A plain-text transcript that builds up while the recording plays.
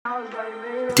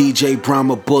DJ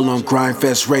Brahma Bull on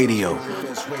Grindfest Radio.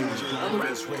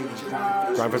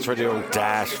 Grindfest Radio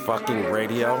dash fucking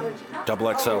radio.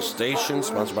 Double XL station,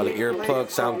 sponsored by the Earplug,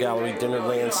 Sound Gallery,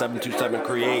 Dinnerland, 727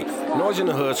 Create, Noise in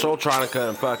the Hood, Soultronica,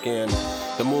 and fucking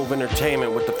The Move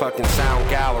Entertainment with the fucking Sound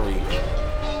Gallery.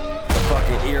 The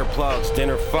fucking Earplugs,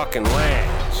 Dinner fucking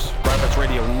Lands. Grindfest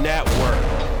Radio Network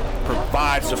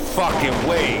provides the fucking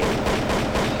wave.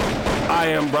 I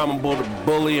am Brahma Bull the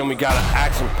Bully, and we got an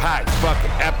action-packed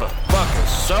fucking fucking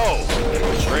soul.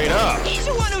 Straight up. He's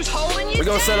the one who's holding you. We're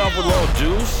gonna set off with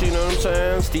Lil Deuce, you know what I'm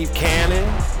saying? Steve Cannon.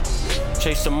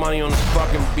 Chase some money on the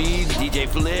fucking beat. DJ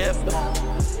Flip.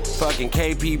 Fucking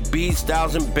KP Beats,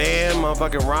 Styles and Band.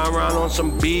 Motherfucking Ron on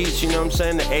some beats, you know what I'm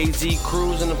saying? The AZ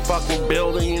crews in the fucking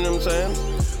building, you know what I'm saying?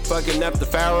 Fucking Nep the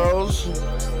Pharaohs.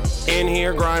 In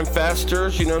here,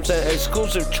 Grindfesters, you know what I'm saying?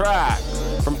 Exclusive track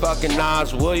from fucking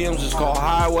Nas Williams. It's called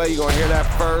Highway. You're gonna hear that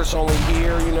first only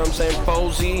here, you know what I'm saying?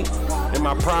 Posey in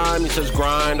my prime, he says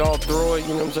grind all through it, you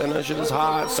know what I'm saying? That shit is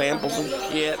hot, samples and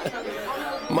shit.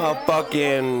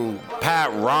 Motherfucking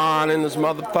Pat Ron in this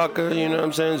motherfucker, you know what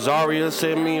I'm saying? Zaria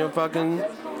sent me a fucking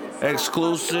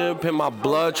exclusive. Pin My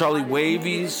Blood, Charlie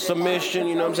Wavy's submission,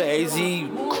 you know what I'm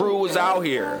saying? AZ crew is out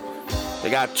here. They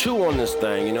got two on this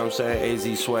thing, you know what I'm saying?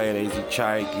 AZ Sway and AZ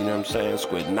Chike, you know what I'm saying?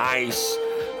 Squid Nice,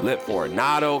 Lit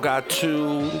Fornado got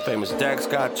two, Famous Dex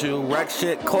got two, Wreck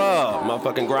Shit Club,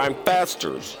 motherfucking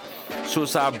Grindfesters.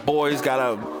 Suicide Boys got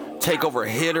a takeover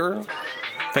hitter,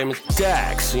 Famous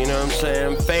Dex, you know what I'm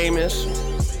saying? Famous.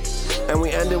 And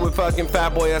we ended with fucking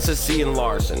Fatboy SSC and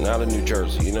Larson out of New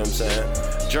Jersey, you know what I'm saying?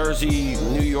 Jersey,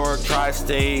 New York,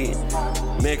 Tri-State,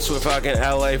 mixed with fucking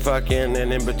LA fucking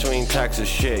and in between Texas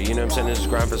shit, you know what I'm saying? This is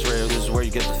Grindfest Radio, this is where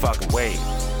you get the fucking wave.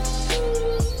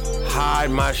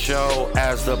 Hide my show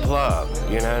as the plug,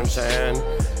 you know what I'm saying?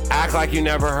 Act like you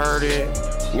never heard it,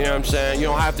 you know what I'm saying? You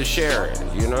don't have to share it,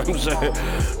 you know what I'm saying?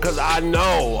 Cause I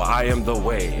know I am the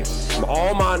wave.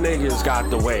 All my niggas got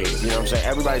the wave, you know what I'm saying?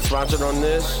 Everybody sponsored on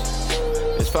this.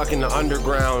 It's fucking the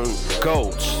underground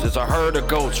goats. There's a herd of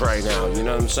goats right now, you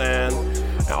know what I'm saying?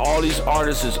 And all these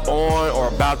artists is on or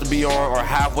about to be on or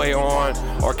halfway on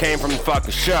or came from the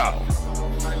fucking show.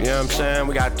 You know what I'm saying?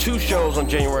 We got two shows on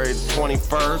January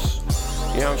 21st.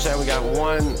 You know what I'm saying? We got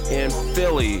one in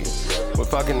Philly with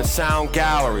fucking the Sound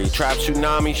Gallery. Trap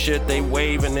Tsunami shit, they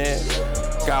waving it.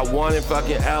 Got one in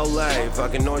fucking LA,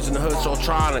 fucking Noise in the Hood,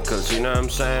 Soultronicas, you know what I'm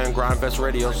saying? Grindfest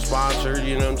Radio sponsored,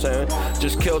 you know what I'm saying?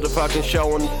 Just killed the fucking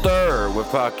show on the 3rd with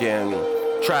fucking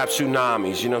Trap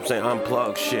Tsunamis, you know what I'm saying?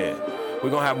 Unplugged shit. We're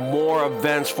gonna have more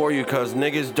events for you because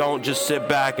niggas don't just sit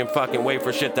back and fucking wait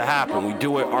for shit to happen. We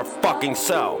do it our fucking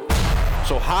self.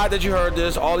 So high that you heard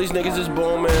this, all these niggas is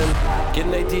booming,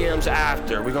 getting their DMs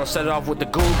after. We're gonna set it off with the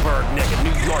Goldberg nigga,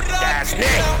 New York ass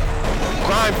nigga.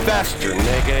 Grindfester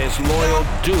nigga, it's Loyal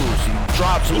Deuce. He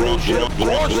drops some new shit, of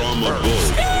course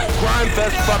first.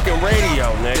 Grindfest fucking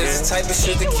radio, nigga. This is the type of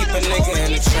shit to keep a nigga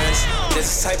in the trance. This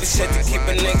is the type of shit to keep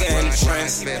a nigga in the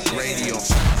trance.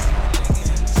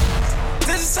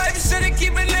 This is the type of shit to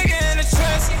keep a nigga in the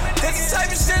trance. This is the type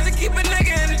of shit to keep a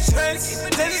nigga in the trance.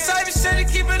 This is the type of shit to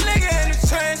keep a nigga in the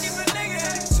trance.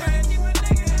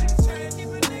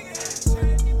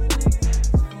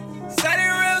 Said it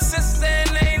real sisters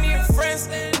and they ain't even friends.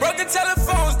 Broken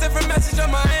telephones, different message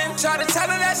on my end. Try to tell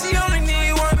her that she only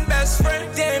need one best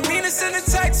friend. Didn't mean to send a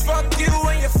text, fuck you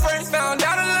and your friends. Found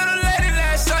out a little later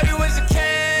that shawty was a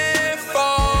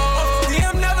kinfolk.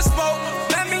 DM never spoke,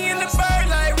 met me in the bird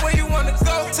like where you wanna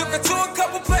go. Took her to a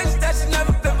couple places that she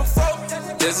never been before.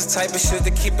 This is the type of shit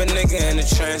to keep a nigga in the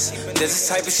trance. This is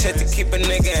the type of shit to keep a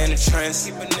nigga in the trance.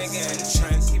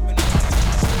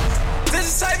 This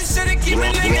is the type of shit to keep a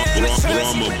nigga in the trance.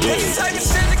 This is the type of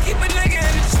shit to keep a nigga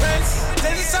in the trance.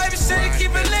 This is the type of shit to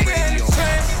keep a nigga in the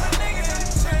trance.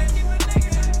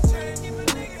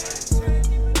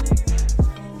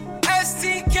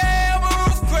 STK over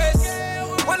roof Chris.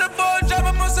 When the ball drop,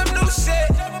 I'm on some new shit.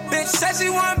 Bitch said she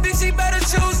want beef, she better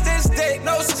choose this dick.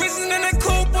 No squeezing in the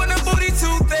coupe when the booty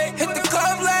too thick. Hit the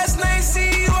club last night,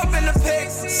 see you up in the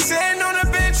pics. Sitting on the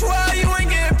bench while you ain't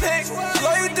getting picked.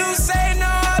 All you do say no,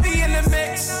 I'll be in the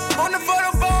mix. On the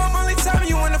photo bomb, only time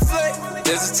you in the flick.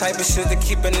 This is the type of shit to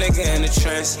keep a nigga in the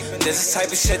trance. This is the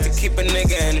type of shit to keep a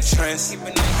nigga in the trance.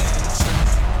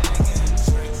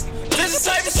 This is the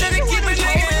type of shit to keep a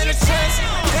nigga in the trance.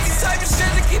 This is the type of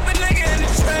shit to keep a nigga in the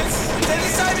trance. This is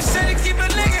the type of shit to keep a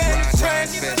nigga in the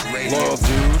trance. Loyal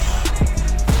Deuce,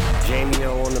 Jamie O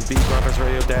on the beat, Grindfest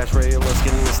Radio dash radio. Let's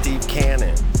get into Steve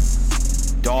Cannon.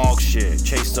 Dog shit,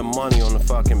 chase some money on the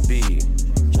fucking beat.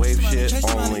 Wave shit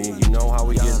only, you know how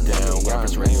we get down.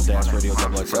 Grindfest Radio dash radio,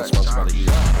 double XL, sponsored by the E.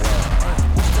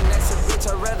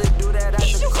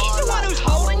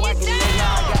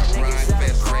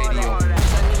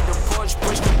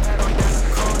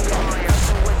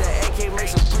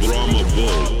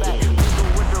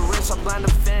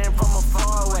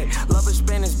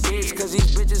 cause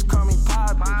these bitches call me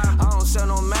Poppy. I don't sell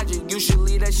no magic, you should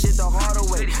leave that shit the harder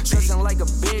way. Stressing like a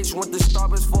bitch, went to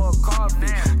Starbucks for a coffee.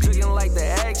 Cooking like the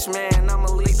X-Man,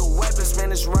 I'ma leave the weapons. Man,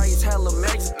 this rice hella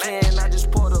Mexican. I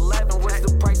just poured 11, what's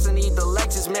the price to need the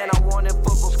Lexus? Man, I want it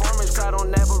for performance, I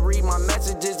don't never read my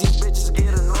messages. These bitches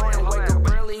get annoying, wake up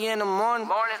early in the morning,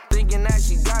 thinking that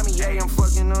she got me. Hey, I'm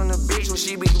fucking on the bitch when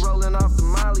she be rolling off the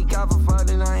Molly. Got for fun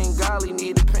and I ain't golly,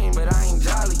 need a pain, but I ain't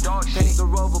jolly. Paint the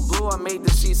Rover blue, I made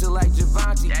the seats look like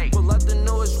Javante. Pull up the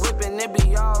newest whip and it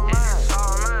be all mine.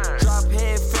 Drop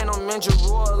head, phantom, ninja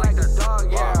roar like a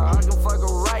dog, yeah. I can fuck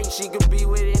her right, she could be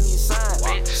with any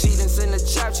sign. She done send the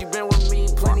chop, she been with me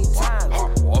plenty times.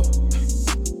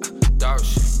 Dog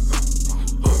shit.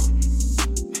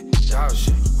 Dog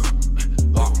shit.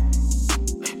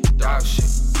 Dog shit.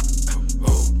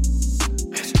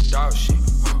 Dog shit.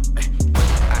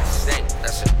 I say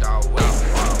that's a dog way. I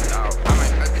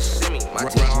might have to send me my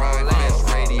team all in.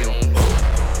 Radio.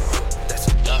 That's a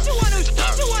dog shit.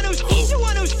 He's the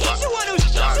one who's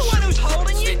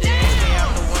holding you down.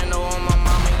 Out the window on my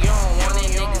mama, you don't want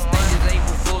it. Niggas think it's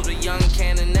April Fools, but young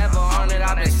Cannon never on it.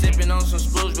 I've been sipping on some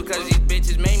splues because these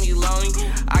bitches made me lonely.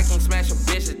 I can't smash a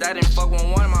bitch if that didn't fuck with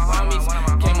one of my homies.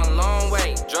 Came a long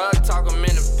way, drug talk a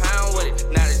minute pound with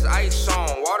it. Now this ice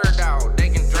on, watered out, they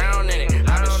can drown in it.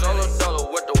 I've been solo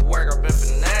dolo with the work, I've been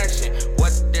finessing.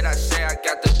 What did I say? I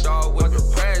got the dog with the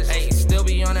press. Hey, still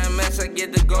be on that mess, I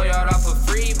get the go yard off a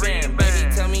free band.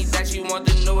 Baby, tell me that you want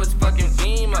the newest fucking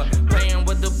Beamer. Playing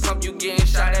with the pump, you getting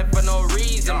shot at for no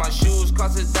reason. My shoes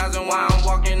cost $1,000 while I'm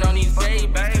walking on these babies.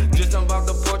 Just about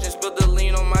the porch and spilled the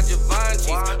lean on my Givenchy's.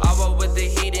 I walk with the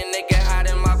heat and they get hot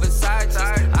in my Versace.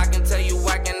 I can tell you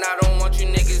whacking, I don't want you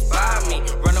niggas by me.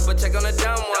 Run up a check on the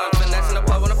dumb one, finessing the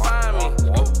pub wanna find me.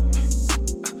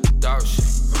 Dog shit.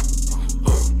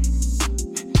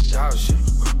 Dog shit.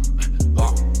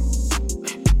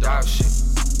 Dog shit.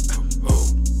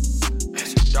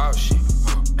 Dog shit.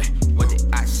 What did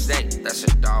I say? That's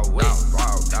a dog way.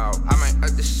 Dog. I might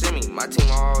have to send me my team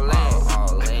all in.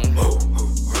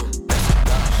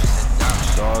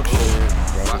 Dog shit.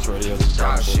 Gravis Radio, the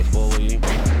dog shit. Bully.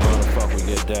 How the fuck we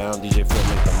get down? DJ Flip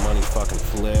make the money fucking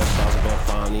flip. Thousand Band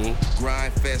Fani.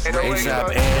 Grind Fest Radio.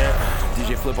 ASAP and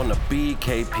DJ Flip on the beat.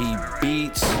 KP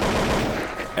Beats.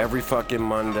 Every fucking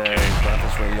Monday.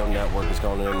 Breakfast Radio Network is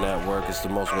going to the network. It's the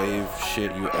most wave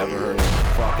shit you ever heard in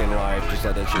your fucking life. Just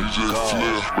let that shit go.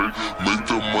 Make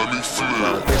the money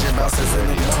flip. Bitches about 6 in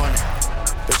the morning.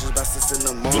 Bitches about 6 in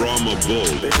the morning. Drama Bull.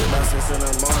 Bitches about 6 in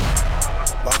the morning.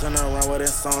 Walking around with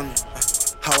insomnia.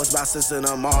 I was about 6 in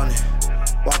the morning.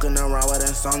 Walking around with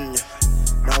insomnia.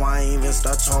 Now I ain't even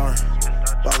start touring.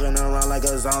 Walking around like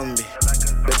a zombie.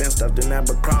 They been stuffed in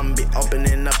Abercrombie.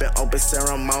 Opening up an open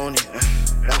ceremony.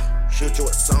 Shoot you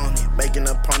with Sony. Making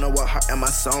a partner with her and my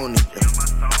Sony.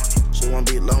 She won't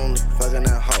be lonely. Fucking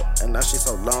that hoe. And now she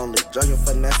so lonely. Drugging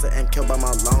Vanessa and killed by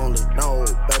my lonely. No,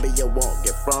 baby, you won't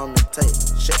get from me. Take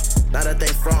shit. Not a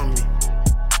thing from me.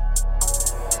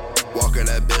 Walking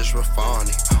that bitch with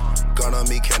Fawny. Gun on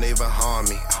me, can't even harm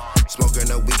me. Smoking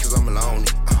the weed cause I'm lonely.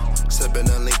 Sipping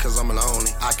the lean cause I'm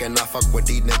lonely. I cannot fuck with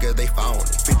these niggas, they phony.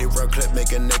 50 real clip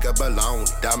make a nigga baloney.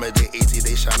 Diamond J80,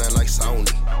 they shining like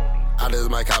Sony. I just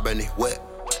my cabinet whip.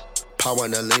 Power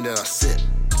in the lean that I sit.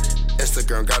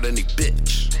 Instagram got any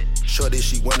bitch. Shorty,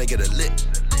 she wanna get a lick.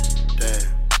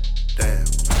 Damn.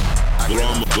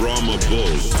 Drama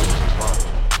Bull.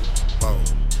 Whoa.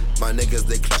 My niggas,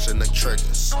 they clutching the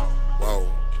triggers.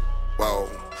 Whoa.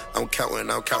 I'm counting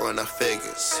the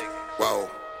figures. Whoa.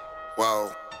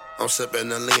 I'm sipping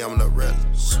the lean, I'm the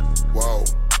realest. Whoa.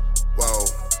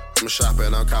 I'm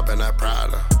shopping, I'm copping that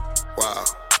Prada. Wow.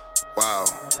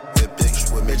 That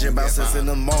bitch with me. Bitch about 6 in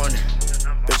the morning.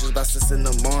 Bitches about 6 in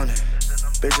the morning.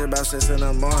 Bitch about 6 in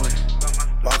the morning.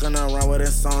 Walking around with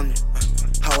insomnia.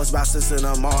 I was about 6 in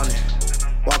the morning.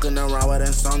 Walking around with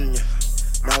insomnia.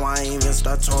 Now I ain't even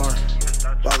start touring.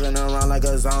 Walking around like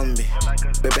a zombie.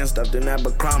 Been stuffed in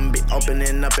Abercrombie.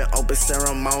 Opening up an open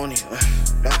ceremony.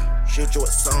 Shoot you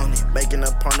with Sony. Making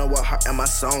a partner with her and my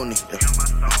Sony.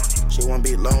 She won't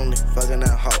be lonely. Fucking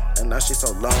that hoe. And now she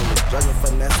so lonely. Drugging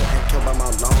Vanessa and killed by my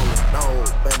lonely. No,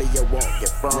 baby, you won't get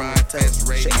from me. Take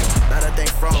shit. Not a thing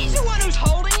from me. He's the one who's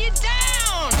holding you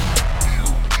down.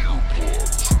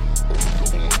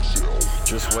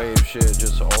 Just wave shit,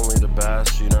 just only the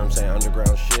best, you know what I'm saying?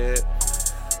 Underground shit.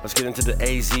 Let's get into the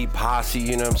AZ posse,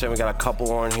 you know what I'm saying? We got a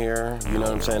couple on here, you know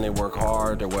what I'm saying? They work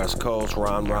hard, they're West Coast,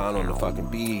 Ron on the fucking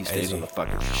beat, he stays on the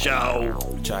fucking show.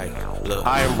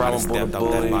 I am Brahma Bull the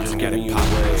Bully, just giving you the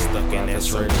way. Stuck in that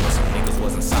straight, some niggas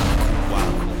wasn't solid.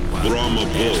 Drama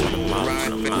Bull.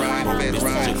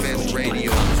 Grind Fest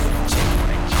Radio.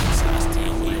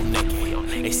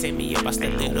 They set me up, I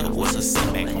stepped it up, what's a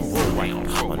setback? I'm roll right,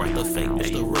 on the fake,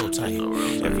 that's the real type.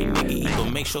 Every nigga eat, but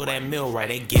make sure that meal right,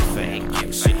 they get fat.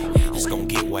 Shit, it's gon'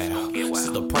 get wild.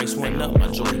 Since the price went up, my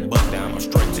jewelry bucked down, I'm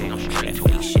straight to them. That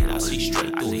fake shit, I see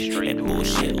straight through. That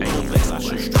bullshit, little vex, I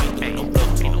shoot straight through. No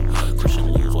love talk.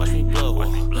 Christian lose, watch me blood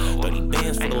walk. 30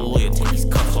 bands for the lawyer, take these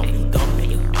cuffs off, you dumb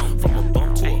nigga. From a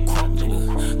bump to a crump,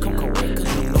 nigga. Come correct,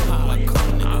 cause you know how I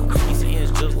come, nigga. These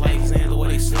hands just like Xan, the way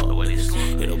they snub.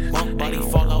 Hit a bump, body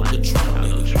fall out the trunk,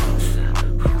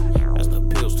 nigga. That's the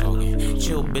pills talking.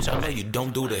 Chill, bitch, I know you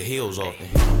don't do the heels often.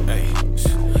 Hey,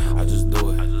 I just do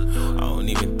it. I don't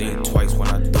even think twice when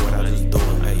I do it, I just do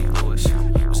it. Hey,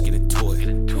 let's get into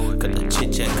it. Cut the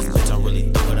chit chat, cause bitch, I really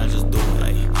do it, I just do it.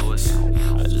 Hey,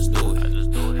 I just do it.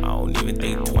 I don't even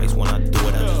think twice when I do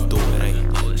it, I just do it. Hey,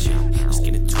 let's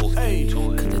get into it.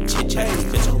 Cut the chit chat, cause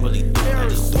bitch, I really do it, I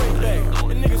just do it. Hey.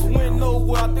 And niggas went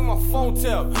nowhere, I think my phone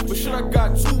tapped. But shit, I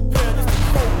got 2 pairs, this the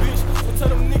cold bitch. So tell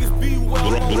them niggas be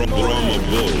well. I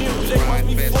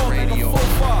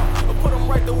put them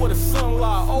right there where the sun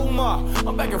lie. Oh my,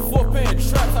 I'm back and forth paying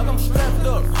traps like I'm strapped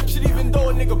up. Shit, even though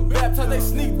a nigga baptized, they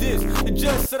sneak this. The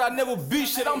judge said I never beat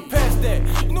shit, I'm past that.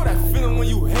 You know that feeling when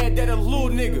you had that a little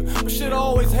nigga. But shit, I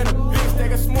always had a big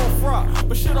stack of small fry.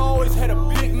 But shit, I always had a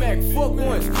Big Mac, fuck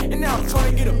once. And now I'm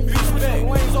trying to get a bitch back.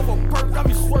 Wayne's off a perk, got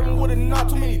me swerving with a knot.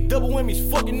 Too many double whammies,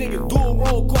 fucking niggas do a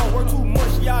roll call. Work too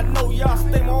much, y'all know, y'all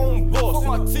stay my own boss.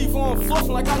 Fuck my teeth on flossing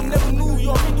like I never knew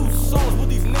y'all. Can do songs with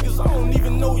these niggas, I don't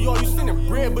even know y'all. You sending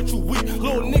bread, but you weak.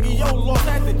 Little nigga, yo, lost,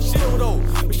 I had to chill though.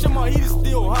 But shit, my heat is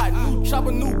still hot. New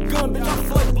chopper, new gun, bitch, I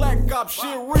feel like Black Ops,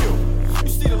 shit real. You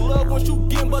see the love once you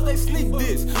get, but they sneak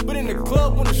this. But in the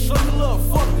club, wanna show you love,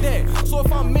 fuck that. So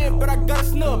if I'm in, but I gotta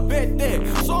snub at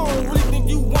that. So I don't really think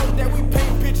you want that, we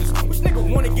paint pictures. Which nigga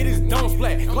wanna get his dome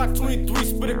splat? Glock 23,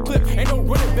 spit a clip, ain't no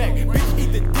running back. Bitch,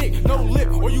 eat the dick, no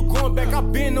lip, or you going back. I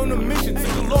been on a mission,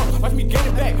 take the law, watch me get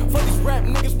it back. Fuck these rap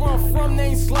niggas, where I'm from, they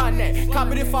ain't sliding that.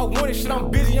 Cop it if I want it, shit, I'm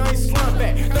busy, I ain't sliding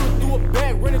back. Never through a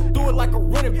bag, running through it like a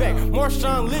running back.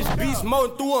 Marshawn Lynch, beast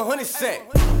mode through 100 sack.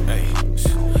 Hey,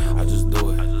 I just do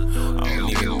it. I don't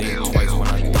even think twice when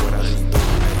I do it, I just do it.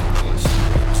 Hey,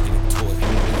 let's get into it.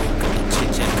 Cut the chit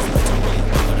chat, cause bitch, I really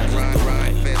do it,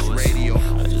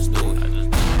 I just do it. Hey, I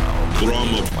just do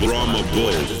it. Drama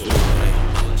Boy.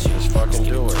 Just fucking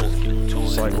do it.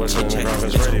 It's like listening to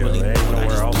Grandfest Radio. There ain't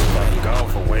nowhere else to fucking go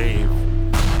for Wave. You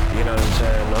know what I'm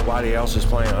saying? Nobody else is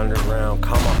playing underground.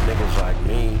 Come up niggas like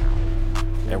me.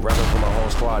 And repping for my whole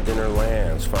squad, Dinner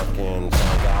Lands, fucking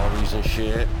sound galleries and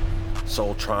shit.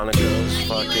 Soultronicas,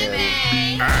 fucking. Give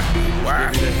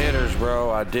me the hitters,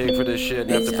 bro. I dig for this shit.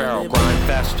 Net the Barrel, Grind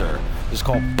Fester. It's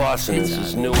called Bussin'. This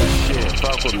is new as shit.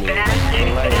 Fuck with me.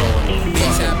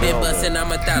 Bitch, I been bustin', I'm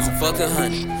 1,000, fuck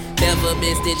 100. Never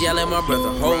been stingy, I let my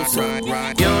brother hold some.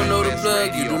 You don't know the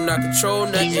plug, you do not control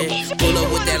nothing. Pull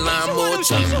up with that lawnmower,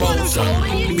 tryna roll some.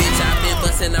 Bitch, I been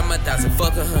bustin', I'm 1,000,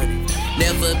 fuck 100.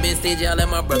 Never been stingy, I let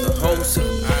my brother hold some.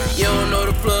 You don't know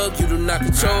the plug, you do not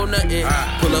control nothing.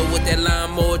 Pull up with that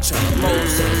lawnmower, tryna roll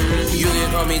some. You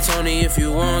can call me Tony if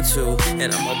you want to.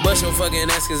 And I'ma bust your fucking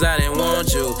ass cause I didn't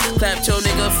want you. Clapped your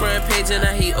nigga front page and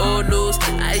now he old news.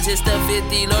 I just stuffed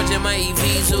 50 large in my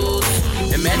EV zoos.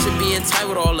 Imagine being tight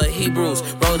with all the Hebrews.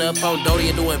 Rolled up on Doty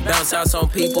and doing bounce outs on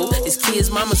people. His kids,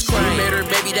 mama's crying. Made her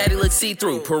baby daddy look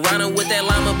see-through. Piranha with that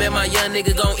llama, bet my young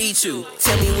nigga gon' eat you.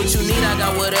 Tell me what you need, I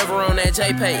got whatever on that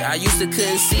JPay. I used to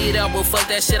couldn't see it out, but fuck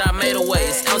that shit, I made a way.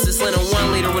 It's ounces in a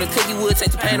 1 liter with a cookie would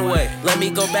take the pain away. Let me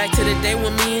go back to the day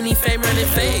when me and E-Fame running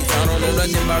fades. I don't know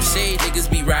nothing about shade, niggas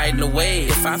be riding away.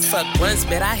 If I fuck once,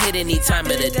 bet I hit any time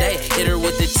of the day. Hit her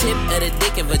with the tip of the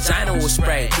dick and vagina will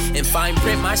spray. In fine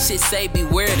print, my shit say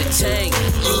beware the chain.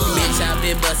 Bitch, I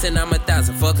been bustin', I'm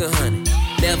 1,000, fuck 100.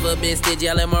 Never been stingy,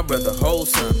 I let my brother hold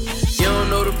some. You don't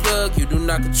know the plug, you do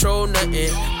not control nothing.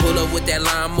 Pull up with that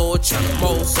lawnmower, tryna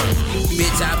mold some.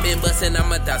 Bitch, I been bustin', I'm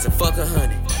 1,000, fuck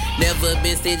 100. Never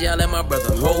been stingy, I let my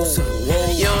brother hold some.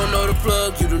 You don't know the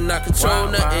plug, you do not control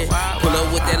nothing. Pull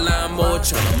up with that lawnmower,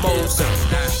 tryna mold some.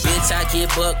 Bitch, I get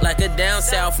bucked like a down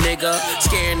south nigga.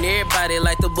 Scaring everybody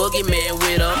like the boogeyman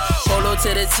with him. Polo to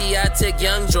the T, I took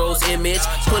Young Joe's image.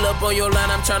 Pull up on your line,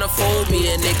 I'm tryna fold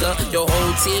me a nigga. Your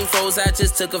whole team froze, I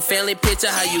just took a family picture.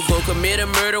 How you gon' commit a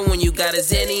murder when you got a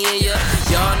Zenny in ya?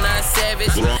 Y'all not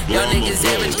savage, y'all niggas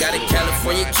average. Got a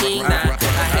California king, nah,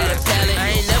 I hate a pallet. I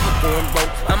ain't never going broke.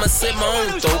 I'ma sip my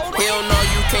own throat. Hell no,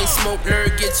 you can't smoke,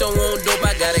 nerd, get your own dope.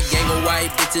 I got a gang of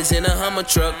white bitches in a Hummer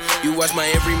truck. You watch my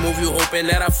every move, you hoping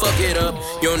that I fuck it up.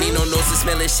 You don't need no nose to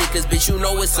smell this shit, cause bitch, you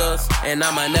know it's us. And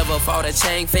I'ma never fall to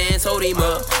Chang fans, hold him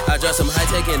up. I drop some high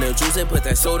tech in the juice and put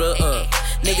that soda up.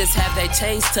 Niggas have their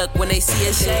chains tucked when they see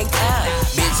a shank out.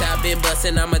 Bitch, I been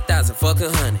bustin', I'm 1,000, fuck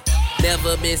 100.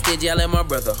 Never been stingy, I let my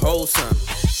brother hold something.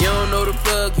 You don't know the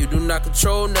plug, you do not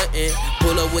control nothing.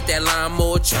 Pull up with that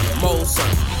lawnmower, tryna mold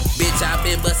something. Bitch, I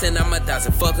been bustin', I'm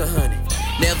 1,000, fuck 100.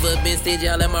 Never been stingy,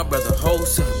 I let my brother hold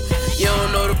something. You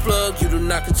don't know the plug, you do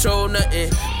not control nothing.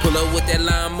 Pull up with that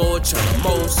lawnmower, tryna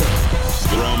mold something.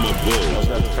 Drama Bull.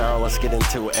 That's Carol. Let's get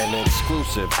into an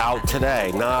exclusive out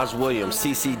today. Nas Williams,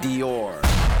 CC Dior,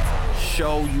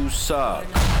 Show You Suck,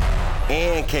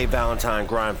 and K Valentine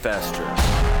Grindfester.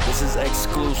 This is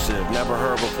exclusive, never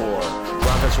heard before.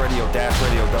 Grindfest Radio, Dash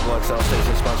Radio, XXL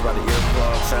station, sponsored by the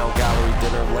Earplug, Sound Gallery,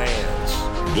 Dinner Lands.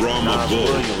 Drama Nas Bull.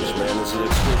 Williams, man, this is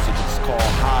exclusive. It's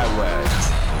called Highway.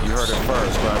 You heard it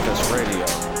first, Grindfest Radio.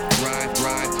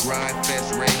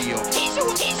 Grindfest Radio. He's the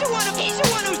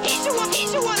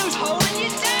one who's holding you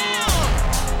down.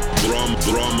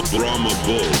 Drama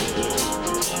Bull.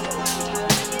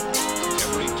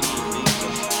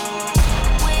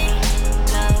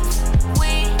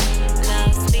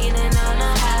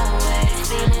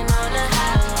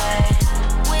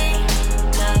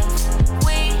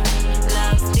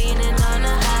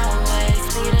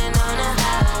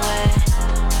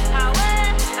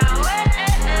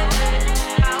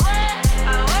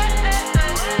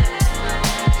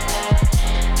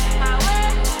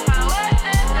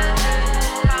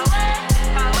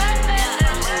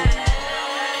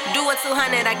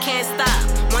 I can't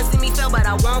stop. Want see me fail, but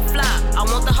I won't flop. I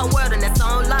want the whole world and that's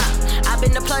on lock. I've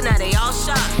been the plug, now they all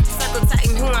shocked. Circle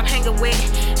tighten who I'm hanging with.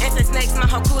 Instant snakes, my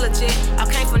whole crew legit. I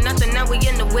came for nothing, now we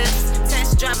in the whips.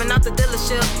 Test driving off the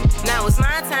dealership. Now it's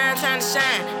my time, trying to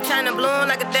shine. Trying to bloom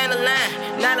like a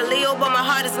dandelion. Not a Leo, but my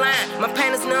heart is lying. My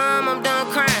pain is numb, I'm done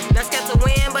crying. Not scared to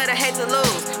win, but I hate to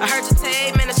lose. I heard your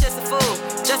tape, man, it's just a fool.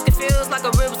 Just confused like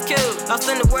a Rubik's Cube. Lost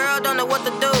in the world, don't know what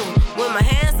to do. With my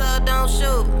hands up, don't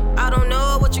shoot. I don't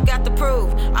know what you got to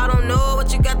prove. I don't know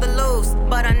what you got to lose.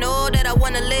 But I know that I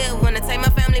wanna live. When I take my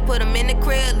family, put them in the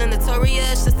crib. Then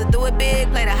notorious, just to do it big.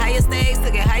 Play the higher stakes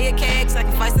to get higher cakes.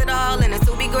 Sacrifice it all and it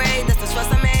to be great. That's the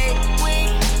trust I made.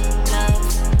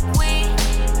 We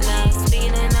love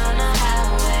speeding on the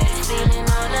highway. Speeding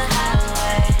on the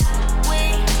highway.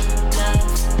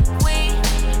 We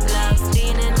love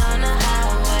speeding on the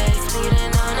highway.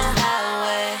 Speeding on the highway.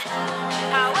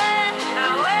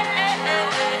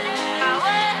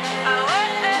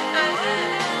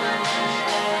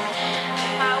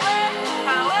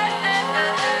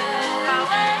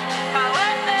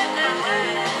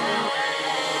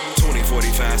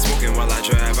 Smoking while I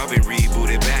drive, I've been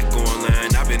rebooted back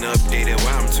online. I've been updated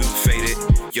while I'm too faded.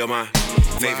 You're my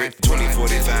favorite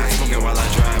 2045. Smoking while I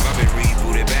drive, I've been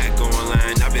rebooted back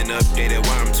online. I've been updated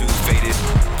while I'm too faded.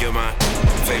 You're my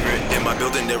favorite. In my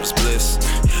building there is bliss.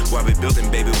 While we building,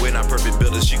 baby, we're not perfect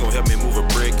builders. She gon' help me move a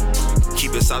brick.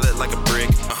 Keep it solid like a brick.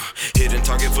 Hidden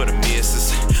target for the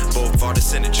misses. Both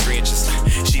artists in the trenches.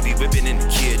 She be whipping in the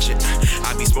kitchen.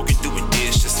 I be smoking doing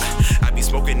dishes. I be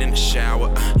smoking in the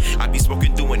shower. I be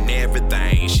smoking doing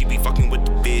everything. She be fucking with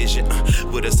the vision.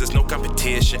 With us there's no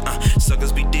competition.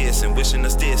 Suckers be dissing, wishing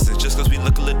us distance just cause we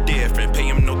look a little different. Pay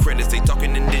them no credits, they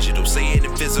talking in digital. Say it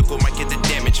in physical, might get the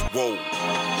damage. Whoa.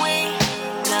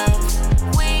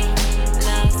 We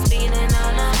love speeding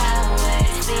on the highway.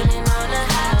 Speeding on the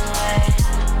highway.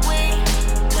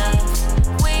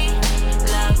 We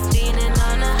love speeding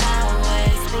on the highway.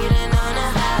 Speeding on the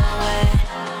highway.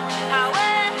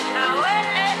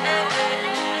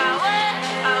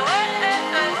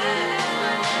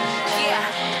 Yeah.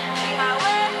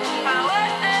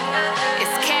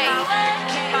 It's K.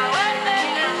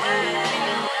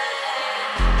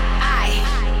 I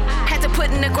had to put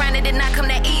in the grind, it did not come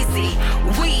that easy.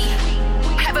 We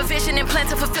have a vision and plan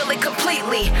to fulfill it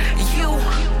completely. You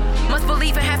must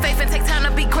believe and have faith and take time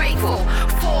to be grateful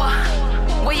for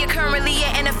where you're currently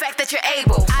at and the fact that you're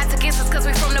able. Odds against us cause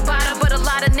we from the bottom, but a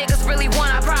lot of niggas really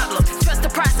want our problems. Trust the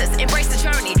process, embrace the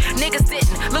journey. Niggas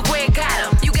didn't, look where it got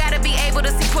them. You gotta be able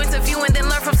to see points of view and then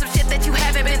learn from some shit that you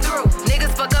haven't been through.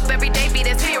 Niggas fuck up every day, be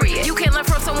that period. You can learn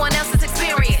from someone else's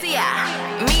experience.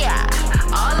 Mia,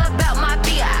 all about my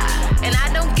BI. And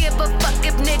I don't give a fuck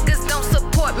if niggas don't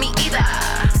support me either.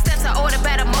 Steps I order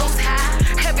by the most high.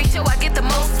 Every show I get the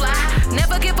most fly.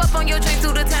 Never give up on your dreams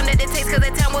through the time that it takes, cause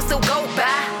that time will still go by.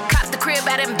 Cop the crib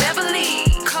out in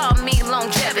Beverly. Call me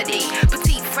longevity.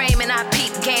 Petite frame and I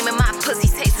peep game and my pussy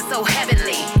tastes so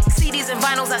heavenly. CDs and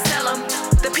vinyls I sell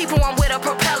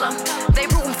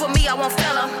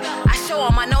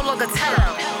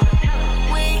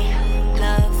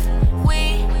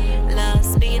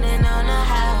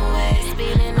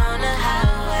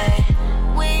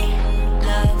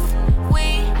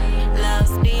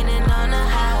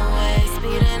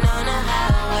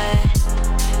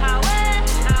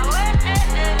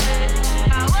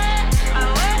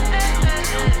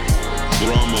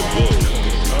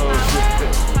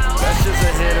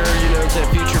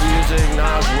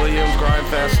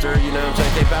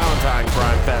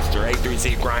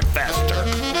Dreezy Grindfester.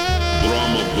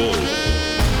 Brahma Bull.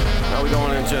 Now we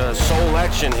going into a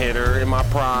selection hitter in my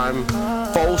prime,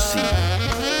 Fosi.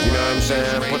 You know what I'm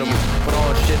saying? Put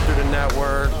all the shit through the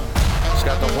network. It's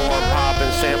got the horn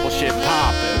popping, sample shit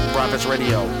popping. Grindfest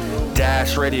Radio,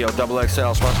 Dash Radio,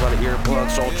 XXL, sponsored by the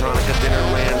Earplugs, Soultronica,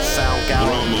 Dinnerland, Sound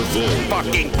Gallery. Let's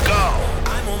fucking go!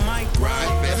 I'm on my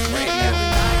Grindfest Radio.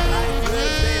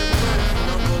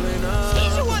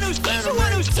 He's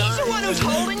the one who's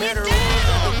holding you down.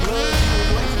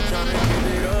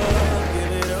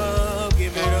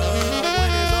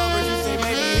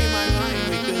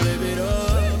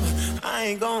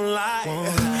 Ain't gon' lie.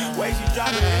 Way she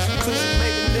dropping that she pushing,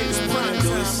 making niggas prime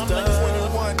time. I'm like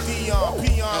 21 Dion,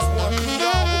 peons, one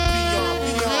peon with peon,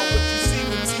 peon. What you see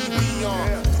with TV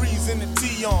on? Threes in the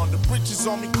T on. The britches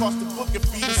on me cost the book and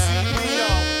feed the CD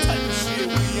on. Type of shit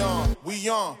we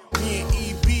on. Me and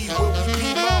EB, where we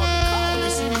belong. Call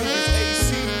this you niggas AC,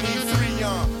 need free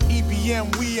on. EBM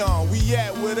we on. We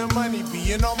at where the money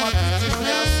be. And all my bitches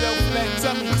now sell flat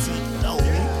tummy tea. Know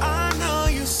me? I know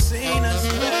you seen us,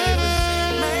 baby.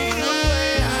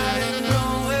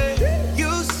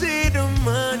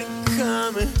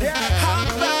 How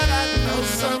about I throw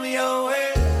some your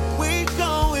way? We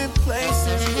going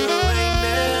places you ain't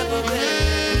never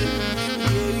been.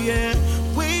 Yeah, yeah.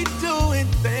 We doing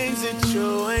things that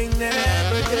you ain't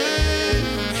never did.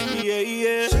 Yeah,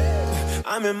 yeah.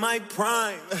 I'm in my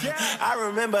prime. I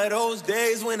remember those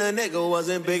days when a nigga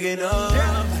wasn't big enough.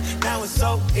 Now it's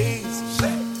so easy.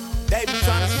 They be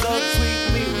trying to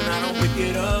subtweet me when I don't pick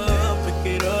it up, pick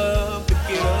it up, pick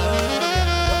it up.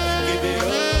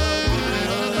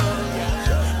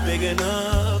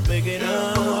 Big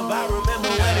enough. I remember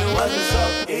when it wasn't so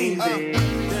easy.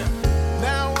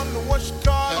 Now I'm the one she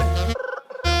callin'.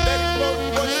 Let it go to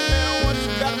voice now once she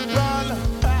got a problem.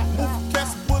 Move from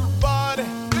Castle Boulevard.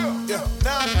 Yeah.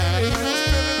 Now I'm in the hills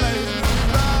feeling like it's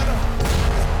rider.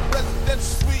 Residential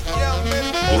suite, yeah, I'm in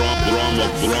Brahma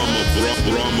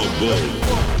Bull.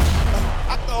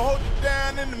 I can hold you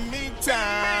down in the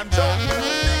meantime. Don't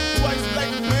never think twice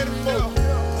like a metaphor.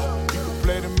 You can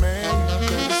play the man.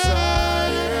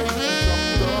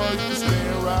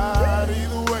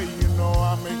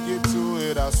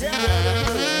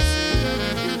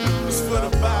 It's for the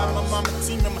vibe, my mama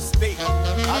team and my state.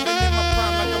 I've been in my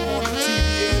prime like I'm on the TV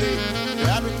at 8.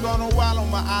 Yeah, I've been gone a while on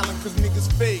my island cause niggas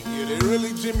fake. Yeah, they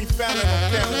really Jimmy Fallon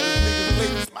on calendar. Niggas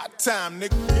late, it's my time,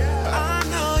 nigga. I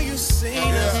know you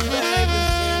seen us, baby.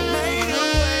 Made a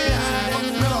way out of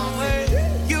nowhere.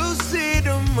 You see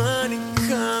the money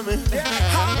coming.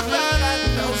 How about I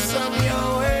throw some your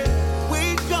way?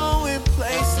 We going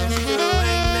places you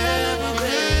ain't never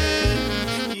been.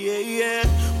 Yeah, yeah.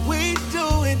 We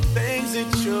doing things that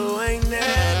you ain't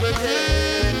never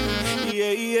did.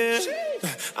 Yeah, yeah.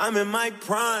 I'm in my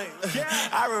prime.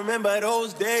 I remember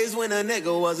those days when a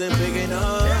nigga wasn't big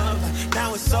enough.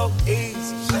 Now it's so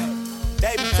easy.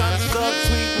 They be trying to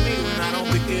subtweet me when I don't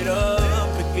pick it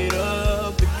up, pick it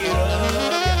up, pick it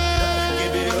up.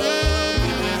 Give it up,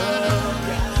 give it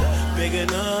up. Big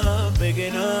enough, big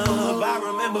enough. I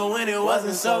remember when it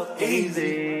wasn't so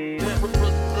easy.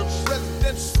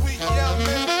 Residential suite, yeah, I'm in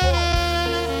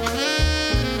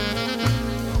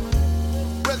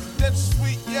for. Residential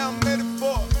suite, yeah, I'm in for. Residential suite, yeah, I'm in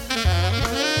for.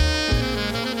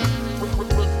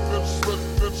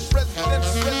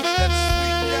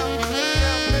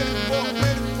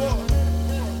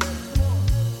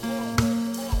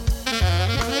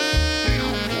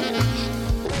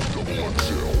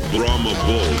 Brahma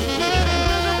Bull.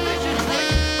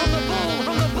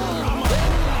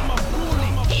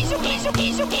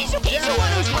 He's the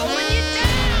one who's holding you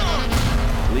down.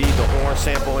 Lead the horn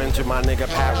sample into my nigga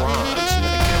Pat Rhymes,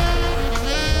 nigga.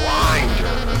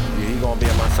 Grinder. Yeah, he gonna be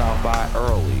at my South by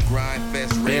early.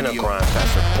 Grindfest Been a Radio.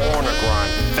 grindfester, born a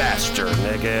grindfester,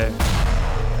 nigga.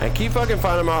 And keep fucking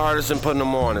finding my artists and putting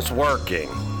them on. It's working.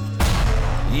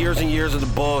 Years and years of the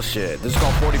bullshit. This is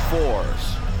called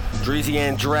 44s. Dreezy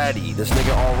Andretti. This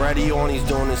nigga already on, he's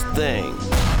doing his thing.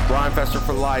 Grindfester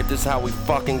for life, this is how we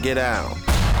fucking get out.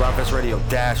 Grindfest Radio,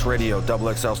 Dash Radio,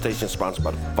 XXL station, sponsored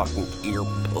by the fucking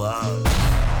Earplugs.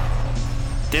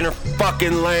 Dinner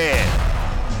fucking land.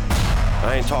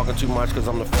 I ain't talking too much because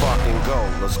I'm the fucking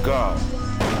GOAT. Let's go.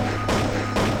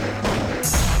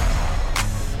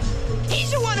 He's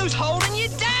the one who's holding you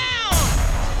down.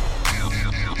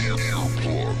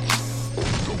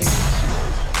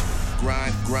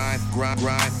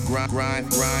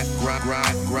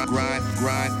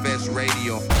 Grindfest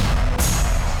Radio.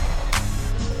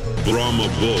 Brahma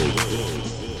Bull.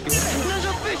 There's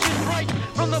a vision right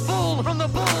from the bull, from the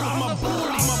bull, from the bull.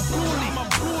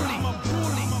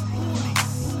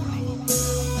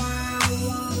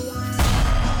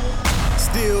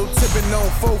 Still tipping on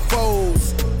 4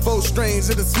 foes, 4 strains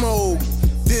of the smoke.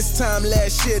 This time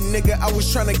last year, nigga, I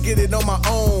was tryna get it on my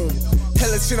own.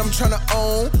 Hella shit I'm tryna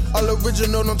own. All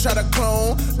original, don't try to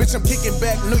clone. Bitch, I'm kicking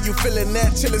back, know you feeling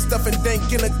that. Chillin' stuff and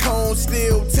dank in a cone.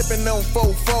 Still tipping on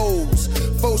 4 foes,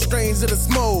 4 strains of the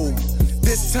smoke.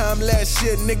 This time last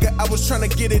year, nigga, I was tryna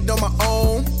get it on my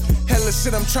own. Hella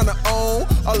shit I'm tryna own.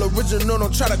 All original,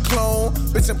 don't try to clone.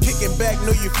 Bitch, I'm kicking back,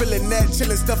 know you feeling that.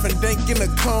 Chillin' stuff and dank in a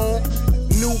cone.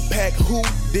 New pack, who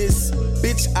this?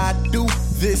 Bitch, I do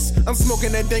this. I'm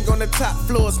smoking that dank on the top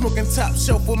floor, smoking top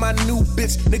shelf with my new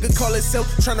bitch. Nigga call itself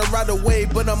tryna ride away,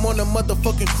 but I'm on a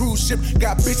motherfucking cruise ship.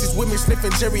 Got bitches with me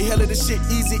sniffing Jerry Heller, this shit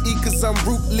easy eat cause I'm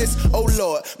rootless. Oh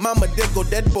lord, mama there go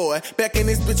that boy, back in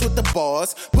this bitch with the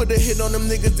bars. Put a hit on them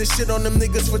niggas, this shit on them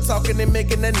niggas for talking and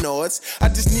making that noise. I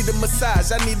just need a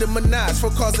massage, I need a menage for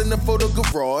causing the photo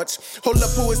garage. Hold up,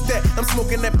 who is that? I'm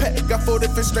smoking that pack, got 4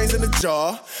 different strains in the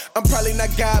jar. I'm probably not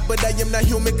God, but I am not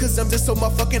human cause I'm just so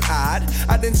motherfucking odd.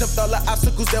 I done jumped all the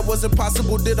obstacles that wasn't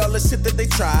possible, did all the shit that they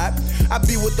tried. I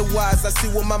be with the wise, I see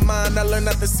with my mind, I learn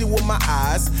not to see with my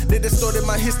eyes. They distorted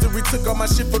my history, took all my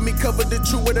shit from me, covered the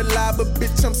truth with a lie, but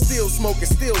bitch, I'm still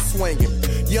smoking, still swinging.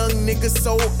 Young nigga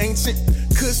so ancient,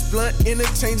 Kush blunt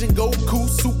interchanging, Goku,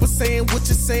 Super Saiyan, what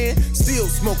you saying? Still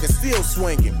smoking, still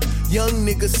swinging. Young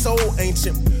nigga so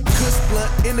ancient, Kush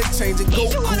blunt interchanging,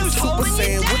 Goku, Super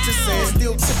Saiyan, what you saying?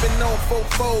 Still tipping on 4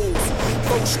 foes,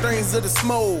 4 strains of the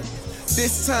smoke.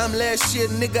 This time last year,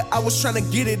 nigga, I was tryna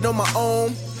get it on my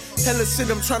own. Hella shit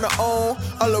I'm tryna own.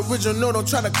 All original, don't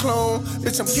try to clone.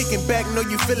 Bitch, I'm kicking back, know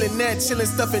you feeling that. Chillin'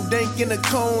 stuff and dank in a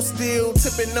cone. Still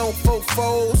tipping on 4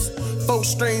 foes, 4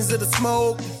 strains of the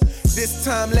smoke. This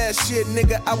time last year,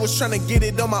 nigga, I was tryna get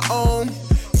it on my own.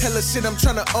 Hella shit I'm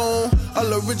tryna own.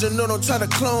 All original, don't try to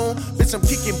clone. Bitch, I'm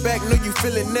kicking back, know you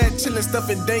feeling that. Chillin' stuff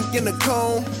and dank in a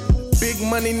cone. Big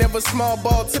money, never small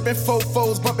ball, tipping 4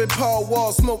 foes, bumping Paul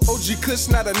Wall. Smoke OG Kush,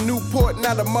 not a Newport,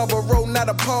 not a Marlboro, not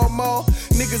a Pall Mall.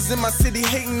 Niggas in my city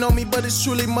hating on me, but it's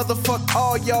truly motherfuck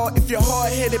all y'all. If you're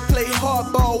hard-headed, play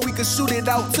hardball, we can shoot it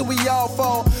out till we all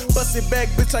fall. Bust it back,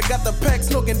 bitch, I got the pack,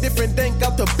 smoking different dank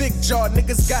out the big jar.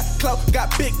 Niggas got clout,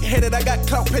 got big-headed, I got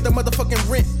clout, pay the motherfucking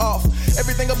rent off.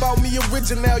 Everything about me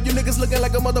original, you niggas looking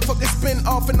like a motherfucking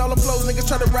spin-off. And all them flows, niggas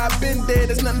try to ride, been dead.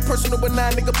 There's nothing personal, but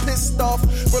now nigga pissed off.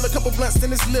 Roll a couple blunts,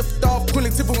 then it's lift off.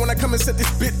 Grilling tipper when I come and set this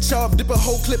bitch off. Dip a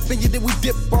whole clip in you, then we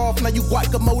dip off. Now you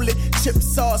guacamole, chip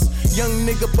sauce. Young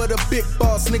nigga, but a big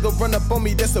boss. Nigga run up on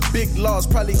me, that's a big loss.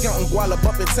 Probably counting guala,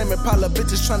 bumping Tame Impala.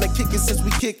 Bitches trying to kick it since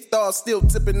we kicked off. Still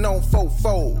tipping on 4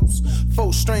 foes,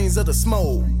 4 strains of the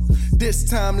smoke. This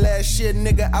time last year,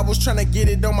 nigga, I was trying to get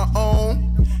it on my own.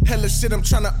 Hella shit I'm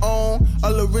tryna own.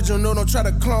 All original, don't try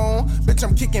to clone. Bitch,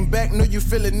 I'm kicking back, know you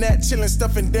feeling that. Chillin'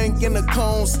 stuff and dank in a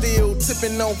cone. Still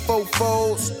tipping on 4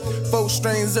 foes, 4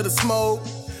 strains of the smoke.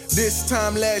 This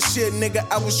time last year, nigga,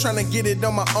 I was tryna get it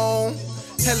on my own.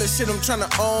 Hella shit I'm tryna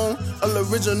own. All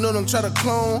original, don't try to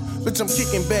clone. Bitch, I'm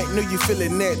kicking back, know you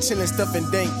feeling that. Chillin' stuff and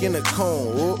dank in a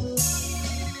cone. Whoop.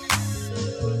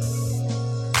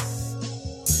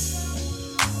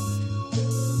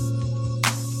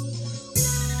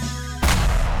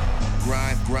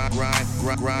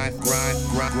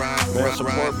 Man,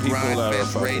 support people that are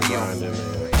fucking grinding,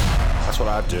 man. That's what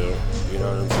I do. You know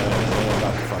what I'm saying? It ain't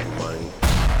about the fucking money.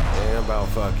 It ain't about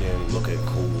fucking looking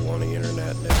cool on the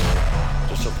internet, nigga.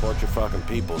 Just support your fucking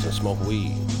peoples and smoke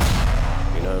weed.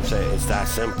 You know what I'm saying? It's that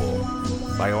simple.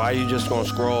 Like, why you just gonna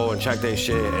scroll and check their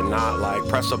shit and not, like,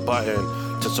 press a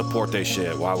button to support their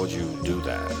shit? Why would you do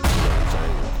that? You know what I'm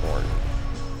saying? Important.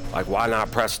 Like, why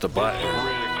not press the button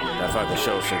that fucking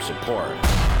shows some support?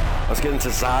 Let's get into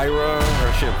Zyra.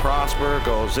 Her shit Prosper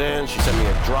goes in. She sent me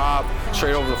a drop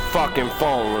straight over the fucking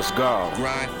phone. Let's go.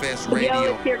 Grindfest Radio.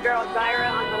 Yo, it's your girl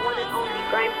Zyra on the one and only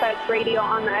Grindfest Radio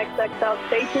on the XXL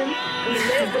station. We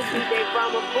live with DJ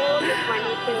Brahma Bull. This is my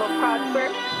new single Prosper.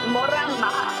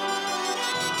 Morama.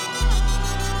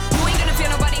 You ain't gonna feel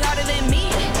nobody harder than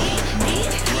me.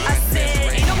 I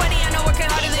said, ain't nobody I know working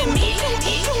harder than me.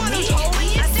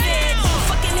 I said,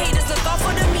 fucking haters look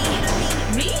awful to me.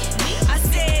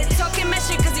 Talking mess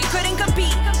shit cause he couldn't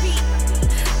compete.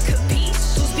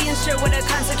 Who's being sure with a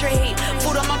concentrate hate?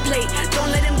 Food on my plate, don't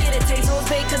let him get it. Taste those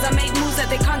bait cause I make moves that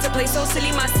they contemplate. So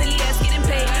silly, my silly ass getting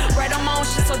paid. Right on my own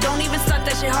shit, so don't even start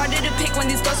that shit. Harder to pick when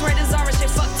these ghostwriters are and shit.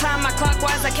 Fuck time, my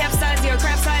clockwise, I capsize your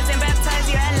crap size and baptize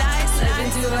your allies. I've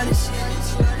been too hard as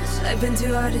shit. I've been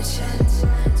too hard as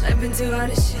shit. I've been too hard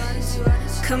as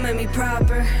shit. Come at me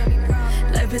proper.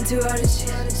 I've been too hard as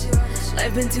shit.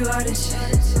 I've been too hard as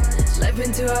shit. Life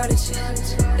been too hard and shit.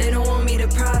 They don't want me to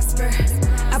prosper.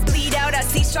 I bleed out, I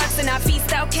see sharks and I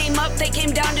feast out. Came up, they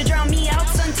came down to drown me out.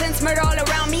 Sun tints, murder all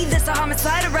around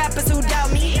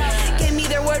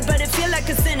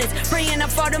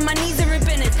fall to my knees in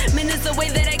repentance. Man, it's the way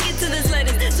that I get to this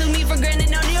lettuce. Took me for granted,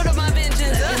 no need to my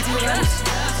vengeance. I've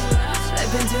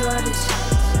been too honest.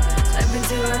 I've been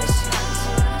too honest.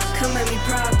 Come at me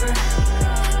proper.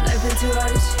 I've been too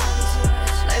honest.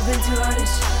 I've been too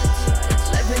honest.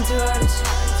 I've been too honest.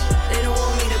 They don't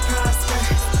want me to prosper.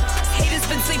 Haters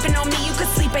been sleeping on me, you could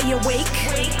sleep at your wake.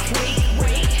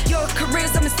 Wait. Your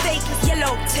career's a mistake.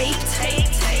 Yellow tape.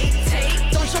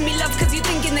 Don't show me love cause you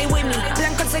thinking they with me.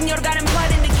 Blanco Señor got him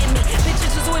plotting to get me.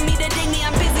 Bitches was with me to dig me,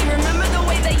 I'm busy. Remember the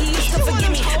way that you used to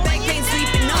forgive me. Back pain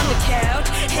sleeping on the couch.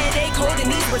 Headache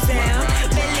holding these were down.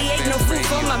 Belly ache, no food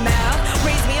for my mouth.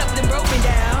 Raised me up, then broke me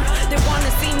down. They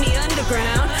wanna see me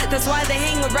underground. That's why they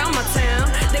hang around my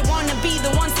town. They wanna be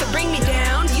the ones to bring me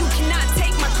down. You cannot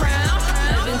take my crown.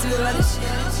 I've been through all this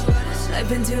shit. I've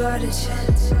been through all this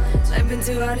shit. I've been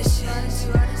through all this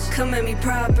shit. Come at me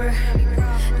proper.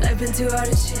 I've been through all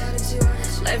this shit.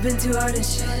 I've been through all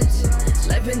this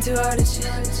shit. I've been through all this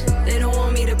shit. They don't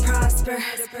want me to prosper.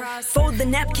 Fold the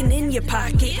napkin in your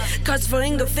pocket. Cause for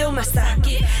Inga fill my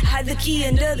socket. Hide the key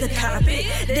under the carpet.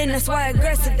 Then that's why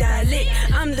aggressive dialect.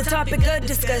 I'm the topic of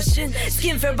discussion.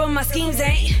 Skin fair but my schemes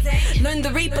ain't. Learn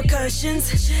the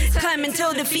repercussions. Climb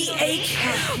until the feet ache.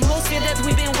 Most fear that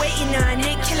we've been waiting on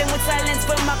it. Killing with silence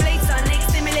but my plate's on it.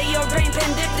 Stimulate your brain, pen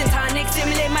dipped in tonic.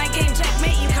 Stimulate my game,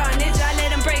 checkmate you carnage. I let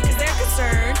them break cause they're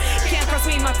concerned. Can't cross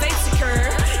me, my face secure.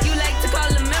 You like to call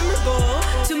them memorable.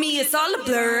 To me it's all a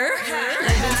blur.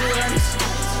 I've been too honest.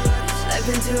 I've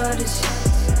been too honest.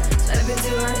 I've been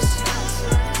too honest.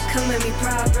 Come at me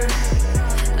proper.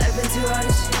 I've been too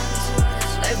honest.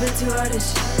 I've been too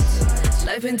honest.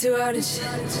 I've been too honest.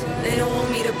 They don't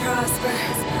want me to prosper.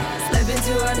 I've been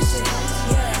too honest.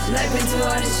 I've been too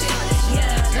honest.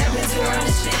 I've been too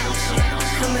honest.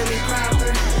 Come at me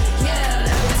proper.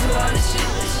 I've been too honest.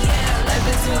 I've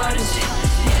been too honest.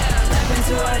 I've been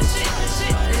too honest.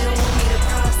 They don't want me to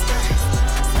prosper.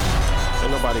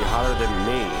 Ain't nobody hotter than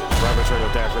me. Rabbit Radio,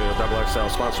 Dash Radio, Double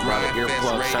XL, sponsored by the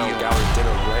Earplug, Sound Gallery,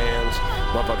 Dinner Lands,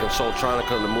 motherfucking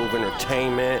Soultronica, The Move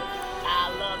Entertainment,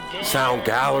 Sound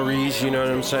Galleries, you know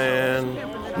what I'm saying?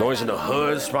 Noise in the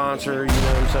Hood sponsor, you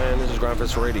know what I'm saying? This is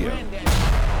Grindfest Radio.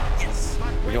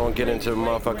 We're gonna get into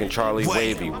motherfucking Charlie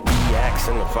Wavy, BX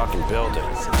in the fucking building. You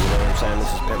know what I'm saying?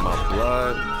 This is Pimp My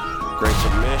Blood, great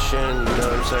submission, you know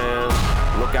what I'm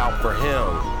saying? Look out for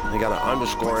him. They got an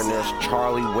underscore in there,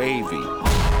 Charlie Wavy,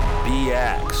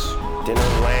 BX, Dinner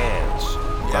Lands,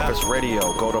 Grindfest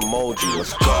Radio, go to Moji,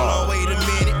 let's go. Hold on, wait a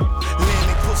minute, let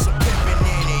me put some pimpin'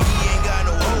 in it. He ain't got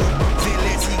no hope,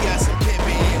 unless he got some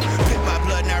pimpin' in it. Pimp by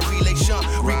blood, not relation.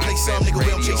 Replay some, nigga, we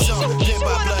don't chase some. Pimp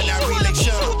by blood, not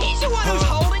relation. He's the one who's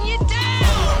holding you down.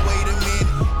 Hold on, wait a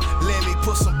minute, let me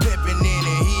put some pimpin' in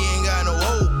it. He ain't got no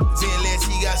hope, unless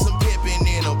he got some pimpin'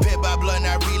 in him. Pimp by blood,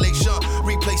 not relation.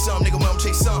 Replay some, nigga, we don't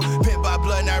chase some. Pimp by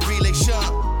blood, not relation.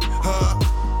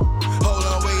 Hold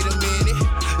on, wait a minute,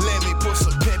 let me put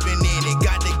some pimpin' in it.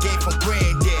 Got the game from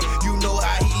granddad, you know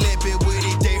how he live it with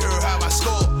it. They heard how I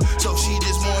score, so she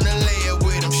just wanna lay it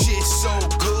with him. Shit so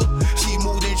good, she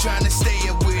moved in trying to stay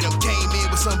it with him. Came in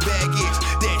with some baggage,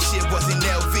 that shit wasn't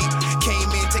LV.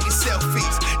 Came in taking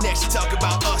selfies, now she talk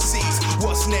about ussies.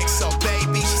 What's next, some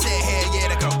baby? She said, hell yeah,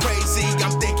 that girl crazy.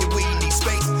 I'm thinking we need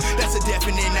space, that's a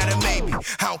definite, not a maybe.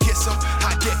 I don't kiss him,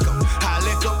 I dick him, I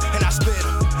lick him, and I spit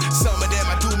him. Some of them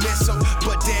I do miss him,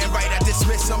 but damn right I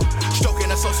dismiss him.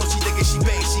 Stroking her so she thinking she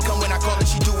babe. She come when I call her,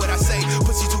 she do what I say.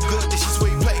 Pussy too good, then she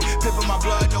sweet play. Pimpin' my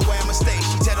blood, no way I'ma stay.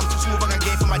 She tell them too smooth, I got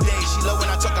game for my day. She love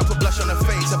when I talk, I put blush on her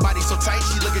face. Her body so tight,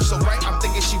 she looking so right. I'm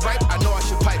thinking she right, I know I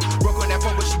should pipe. Broke on that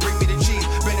phone, but she bring me the cheese.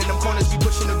 Been in them corners, be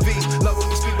pushing the V's. Love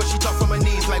when we speak, but she talk from her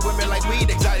knees. Like women like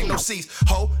weed, exotic, no C's.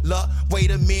 Hold up,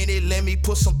 wait a minute, let me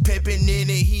put some pimpin'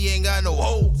 in it. He ain't got no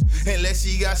hoes, unless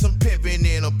he got some pimpin'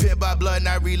 in him. Pimp by blood,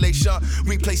 not relation.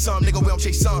 Replay some, nigga, we don't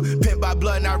chase some. Pimp by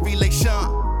blood, not relation.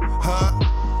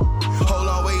 Hold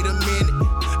on, wait a minute,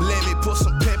 let me put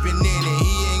some pimpin' in it.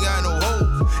 He ain't got no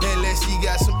hoes, unless he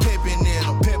got some pimpin' in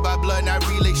him. Pimp by blood, not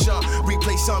relation.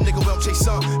 Replay some, nigga, we don't chase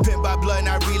some. Pimp by blood,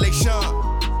 not relation.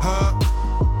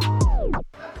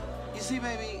 You see,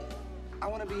 baby, I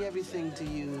wanna be everything to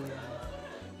you.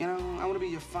 You know, I wanna be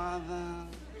your father.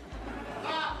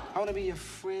 I wanna be your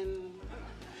friend.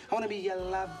 I wanna be your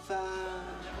lover.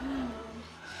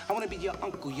 I wanna be your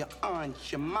uncle, your aunt,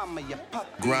 your mama, your papa.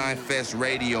 Grindfest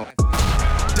Radio.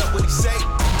 Done what he say.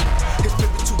 It's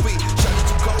pimpin' too big. Shawty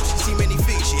too cold, she see many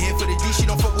feet. She here for the D, she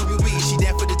don't fuck with me. She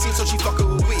there for the team, so she fuckin'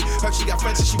 with we. Heard she got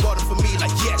friends and she bought them for me.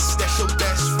 Like, yes, that's your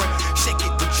best friend. Shake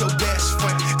it with your best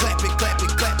friend. Clap it, clap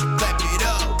it, clap it, clap it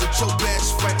up with your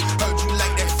best friend. Heard you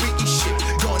like that freaky shit.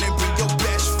 Go on and bring your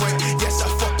best friend. Yes, I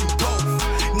fuck you both.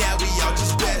 Now we all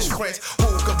just best friends. Who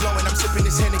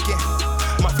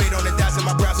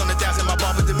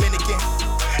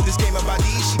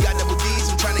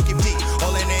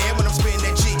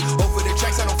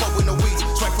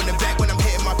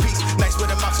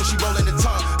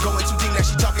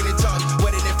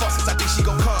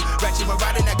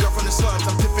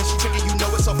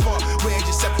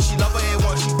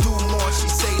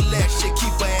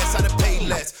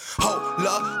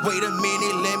wait a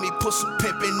minute, let me put some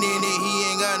pimpin' in it. He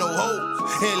ain't got no hoes,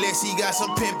 unless he got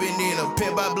some pimpin' in him.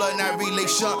 Pimp by blood, not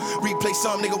relation. Replay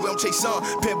some, nigga, we don't chase some.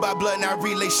 Pimp by blood, not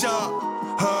relation.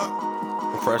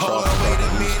 Fresh off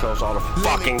the East Coast, all the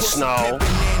fucking snow.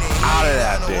 Out of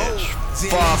that bitch.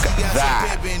 Fuck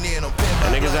that.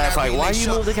 And niggas ask like, why you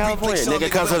moved to California? Nigga,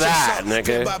 cause of that,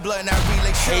 nigga.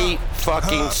 Hate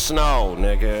fucking snow,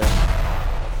 nigga.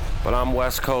 But I'm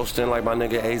West Coasting like my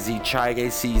nigga AZ Chike,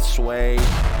 AC Sway.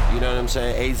 You know what I'm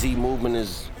saying? AZ Movement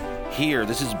is here.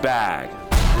 This is Bag.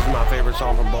 This is my favorite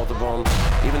song from both of them.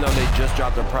 Even though they just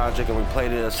dropped their project and we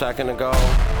played it a second ago.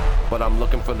 But I'm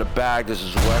looking for the bag. This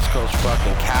is West Coast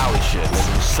fucking Cali shit.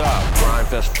 Nigga, what's up?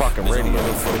 Grindfest fucking radio.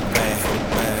 For the bag.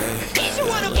 He's the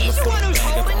one who's holding you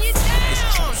down. This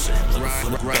rap shit, looking for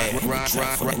the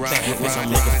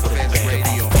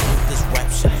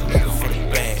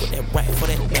bag. That rap for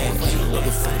that bag.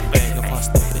 Looking for the bag. If I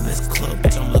step in this club,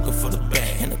 bitch, I'm looking for the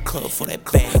bag. In the club for that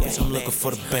bag, bitch, I'm looking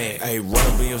for the bag. Hey,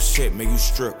 run up in your shit, make you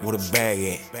strip with a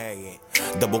bag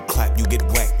at. Double clap, you get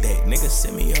whacked at. Nigga,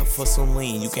 send me up for some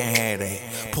lean, you can have that.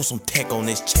 Put some tech on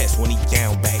his chest when he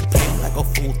down back. Play like a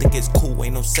fool, think it's cool,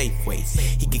 ain't no safe way.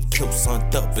 He get killed,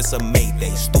 sunned up, it's a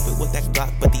Mayday. Stupid with that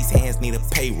Glock, but these hands need a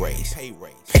pay raise.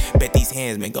 Bet these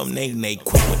hands make them nay-nay.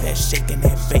 Quick with that shake and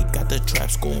that bait, got the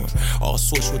traps going. All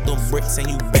switch with them bricks and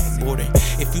you backboarding.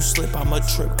 If you slip, I'ma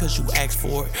trip cause you asked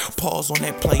for it. Pause on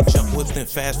that play, jump whip, then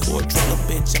fast forward. Drill a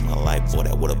bitch in my life, boy,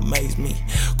 that would amaze me.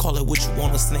 Call it what you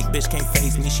want, a snake bitch can't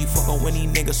face me. She fuck on any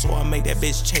nigga, so I make that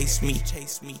bitch chase me.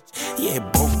 Yeah,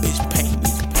 broke bitch pay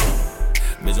me.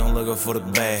 Bitch, I'm looking for the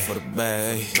bag, Bitch,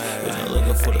 I'm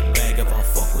looking for the bag. If I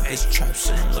fuck with this trap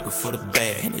shit, I'm looking for the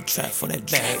bag. In the trap for that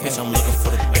bag, bitch, I'm looking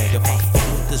for the bag. If I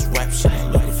fuck with this rap shit,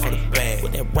 I'm looking for the bag.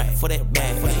 With that rap for that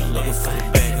bag, bitch, I'm looking for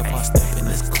the bag. If I step in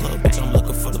this club, bitch, I'm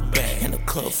looking for the bag. In the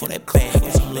club for that bag,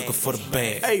 bitch, I'm looking for the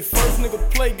bag. Hey, first nigga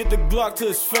play, get the Glock to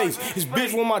his face. His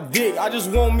bitch want my dick, I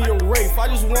just want me a Wraith. I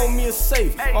just want me a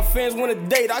safe. My fans want a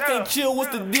date, I can't chill,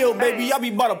 what's the deal, baby? I be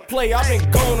about to play, I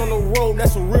been going on the road,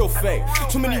 that's a real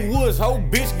fact. Too many woods, hoe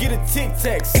bitch, get a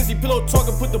tic-tac. Since he pillow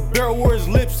talking, put the barrel where his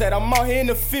lips at. I'm out here in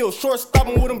the field, short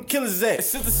stopping where them killers at.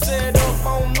 Since the set up,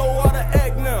 I don't know how to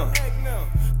act now.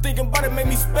 Thinking about it make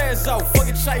me spaz out.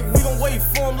 Fucking Chike, we gon' wait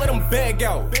for him, let him bag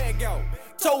out.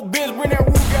 Told bitch, bring that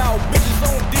Ruger out. Bitches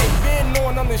on dick, been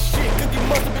knowing I'm the shit. Cookie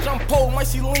mustard, bitch, I'm pole. Might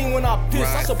see lean when I piss.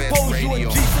 I suppose you a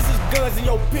G, since it's guns in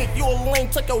your pick. You a lame,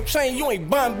 tuck your chain, you ain't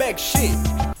buying back shit.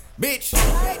 Bitch,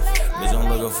 I'm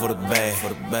looking for the bag,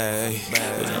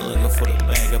 Bitch, I'm looking for the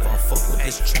bag. If I fuck with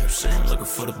this trap shit, I'm looking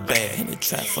for the bag. In the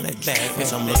trap for that bag,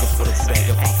 bitch, I'm looking for the bag.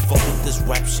 If I fuck with this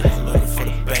rap shit, I'm looking for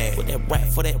the bag. With that rap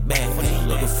for that bag, bitch, I'm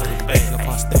looking for the bag. If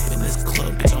I step in this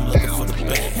club, bitch, I'm looking for the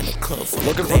bag. In the club for the bag.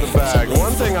 Looking for the bag.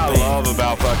 One thing I love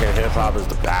about fucking hip hop is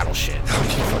the battle shit.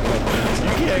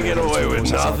 You can't get away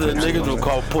with nothing. Niggas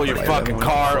will pull your fucking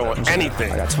car or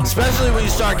anything. Especially when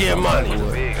you start getting money.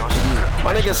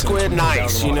 My nigga Squid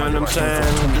Nice, you know what I'm saying?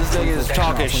 This nigga is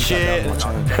talking shit,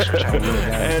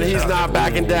 and he's not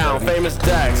backing down. Famous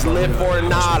Dex, Live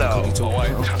Fortunato,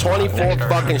 24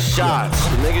 fucking shots.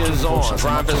 The nigga is on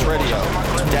Grindfest Radio,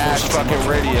 Dash fucking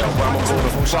Radio. I'm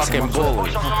a fucking bully.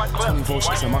 24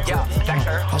 shots in my clip.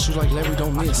 I shoot like Larry,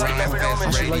 don't miss. I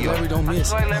shoot like Larry, don't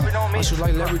miss. I shoot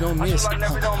like Larry, don't miss.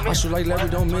 I shoot like Larry,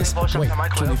 don't miss. Wait,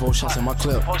 24 shots in my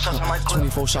clip.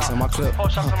 24 shots in my clip.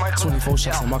 24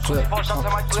 shots in my clip.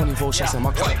 24 shots in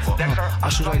my clip. I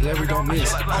shoot like Larry, don't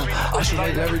miss. I shoot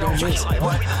like Larry, don't miss.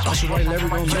 I shoot like Larry,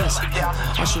 don't miss.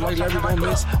 I shoot like Larry, don't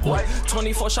miss.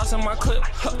 24 shots in my clip.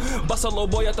 Bust a little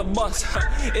boy at the bus.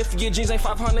 If your jeans ain't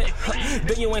 500,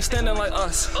 then you ain't standing like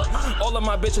us. All of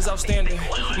my bitches outstanding.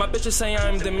 My bitches say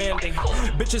I'm demanding.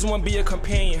 Bitches won't be a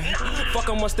companion. Fuck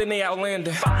them once, then they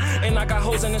outlanding. And I got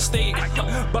hoes in the state.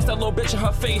 Bust that little bitch in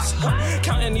her face.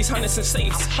 Counting these hundreds and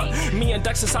safes. Me and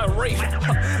Dex inside rape.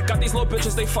 Got these little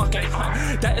bitches, they fucking.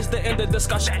 That is the end of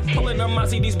discussion. Pulling them out,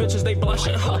 see these bitches, they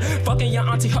blushing. Fucking your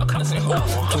auntie, her cousin.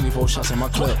 24 shots in my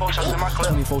clip. 24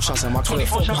 shots in my clip.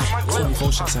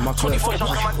 24 shots in my clip.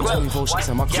 24 shots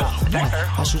in my clip.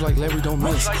 I shoot like Larry, don't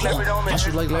miss. I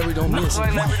shoot like Larry, don't miss.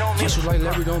 I shoot like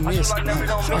Larry, don't miss.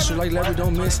 I shoot like Larry,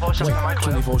 don't miss. Wait,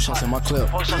 24 shots in my clip.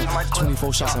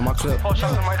 24 shots in my clip.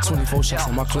 24 shots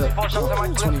in my clip.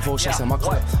 24 shots in my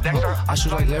clip. I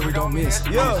shoot like Larry, don't miss.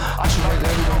 I shoot like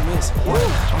Larry, don't miss.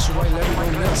 I shoot like Larry,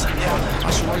 don't miss.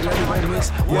 I shoot like Larry, don't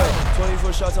miss.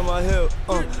 24 shots on my hip.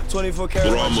 24 carats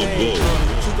on my chain.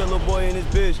 Shoot that little boy in his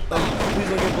bitch. Please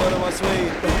don't get blood on my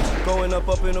suede. Going up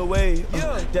in a way.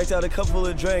 Decked out a cup full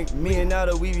of drink. Me and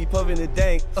Nada, we be puffing the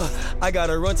dank. I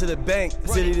gotta run to the bank.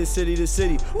 City to city to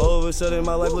city. All of a sudden,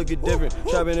 my life looking different.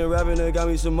 Trapping and rapping and got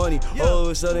me some money. All of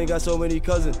a sudden, got so many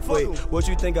cousins. Wait, what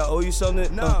you think I owe you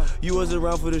something? You wasn't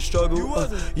around for the struggle.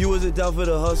 You wasn't down for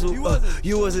the hustle.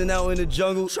 You wasn't out in the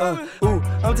jungle.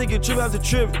 I'm taking trip after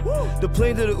trip. The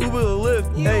plane to the Uber to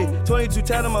Lyft. Hey, 22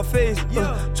 tat on my face.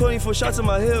 24 shots on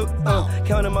my hip.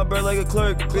 Counting my bread like a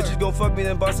clerk. Bitches gon' fuck me,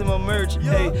 then bossing my merch.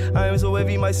 Hey, I am so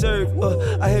heavy, my serve.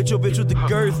 I hit your bitch with the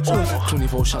girth.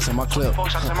 24 shots in my clip. 24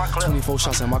 shots in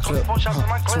my clip.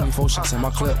 24 shots in my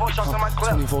clip.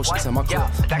 24 shots in my clip.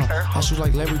 I shoot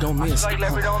like Larry, don't miss.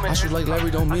 I shoot like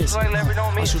Larry, don't miss.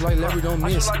 I shoot like Larry, don't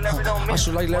miss. I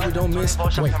shoot like Larry, don't miss.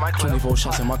 Wait, 24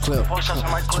 shots in my clip.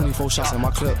 24 shots in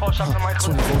my clip.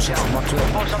 24 shots in my clip.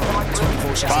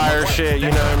 Fire shit, you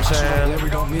know what I'm saying?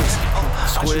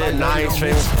 Squid, Nice,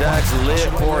 Famous Dex, Lit,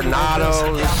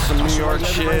 Coronado. This is some New York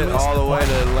shit all the way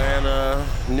to Atlanta.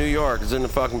 New York is in the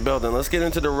fucking building. Let's get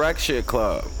into the Wreck Shit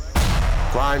Club.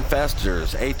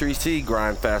 Grindfesters, A3C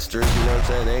Grindfesters, you know what I'm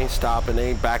saying? They ain't stopping, they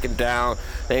ain't backing down,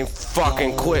 they ain't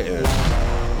fucking quitting.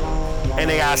 And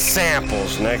they got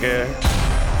samples, nigga.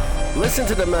 Listen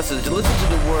to the message, listen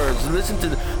to the words, listen to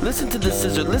the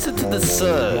scissor, listen to the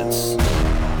suds.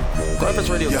 Grindfest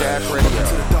Radio, Dash Radio.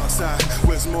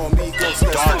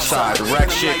 Dark Side, Wreck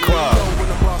Shit Club.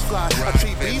 I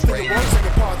treat beef in the works like a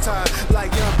part-time.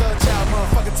 Like young thug child,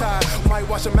 motherfucking time. Might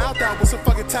wash your mouth out with some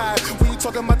fucking time. When you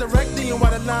talking about directing, you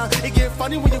want a line. It get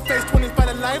funny when you face 25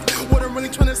 to life. What I'm really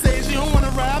trying to say is you don't want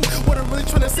to rhyme. What I'm really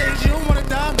trying to say is you don't want to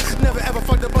die. Never ever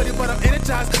fucked a buddy, but I'm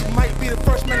energized. Might be the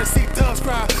first man to see Doves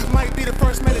cry. Might be the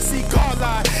first man to see God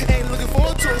lie. Ain't looking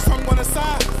forward to it, so I'm gonna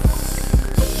side.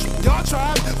 Y'all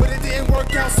tried, but it didn't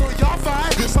work out, so y'all fine.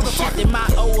 This the shit that my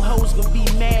old hoes gon' be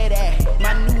mad at.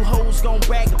 My new hoes gon'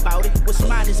 brag about it. What's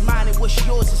mine is mine and what's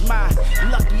yours is mine.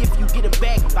 Lucky if you get a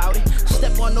bag about it.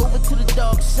 Step on over to the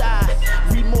dark side.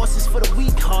 Remorse is for the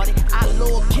weak-hearted. I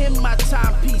Lord Kim my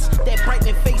timepiece. That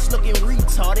brightening face looking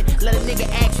retarded. Let a nigga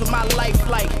ask what my life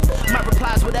like. My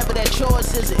replies whatever that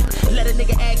choice isn't. Let a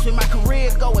nigga ask where my career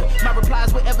going. My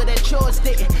replies whatever that choice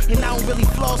didn't. And I don't really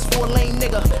floss for a lame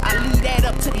nigga. I leave that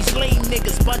up to these lame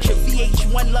niggas. Bunch of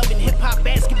VH1 loving hip-hop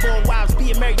basketball wives.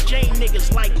 Being Mary Jane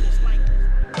niggas like.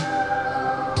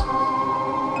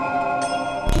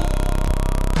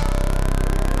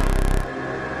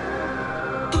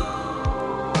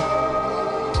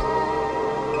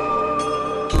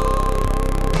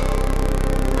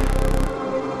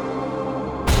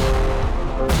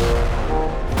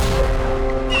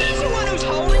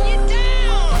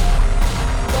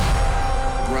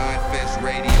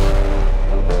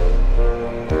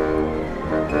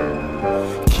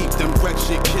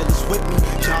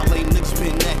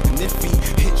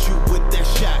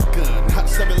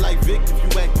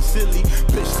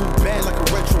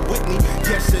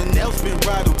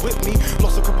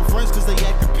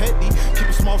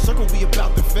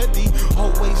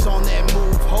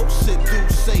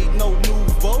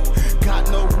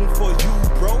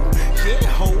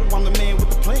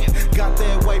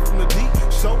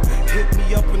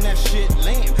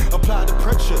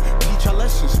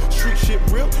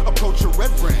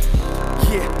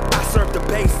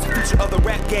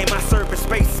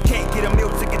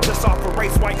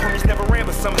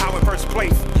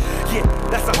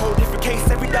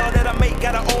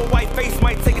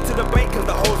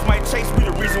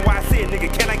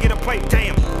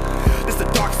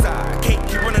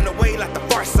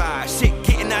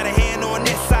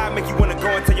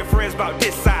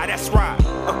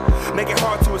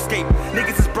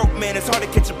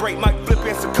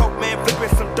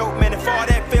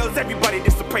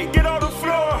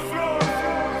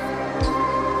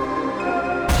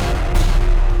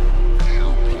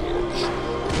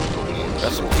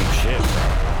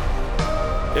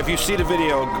 If you see the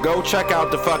video, go check out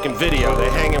the fucking video.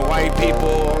 They hanging white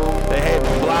people, they hate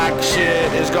black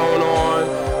shit is going on,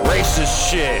 racist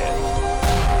shit.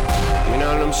 You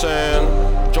know what I'm saying?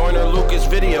 Joyner Lucas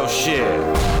video shit. You know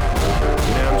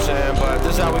what I'm saying? But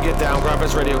this is how we get down.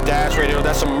 Grindfest Radio, Dash Radio,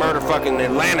 that's some murder fucking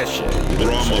Atlanta shit.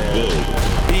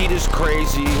 Beat is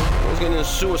crazy. Let's get into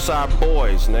Suicide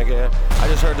Boys, nigga. I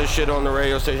just heard this shit on the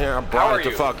radio station. I brought it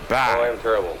the fuck back. Oh, I'm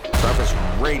terrible. Grindfest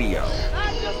Radio.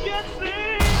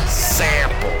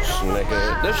 Samples,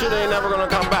 nigga. This shit ain't never gonna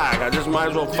come back. I just might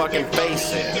as well fucking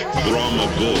face it.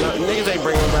 Niggas ain't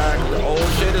bringing back. The old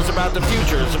shit is about the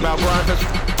future. It's about Grindfest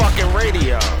fucking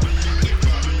Radio.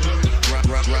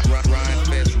 Grindfest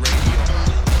Radio.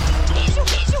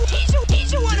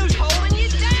 He's the one who's holding you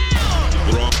down.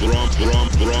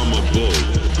 Brahma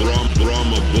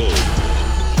Bull.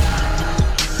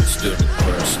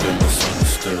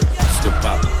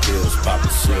 poppin'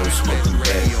 cells, smoking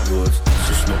backwoods.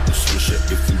 So smoke the swisher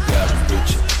if you got a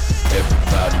richer.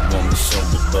 Everybody want me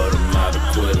sober, but I'm not a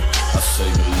quitter. I say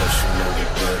the less you know, the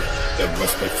better. That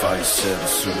respect fire said the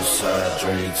suicide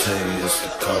dream. Tell you it's the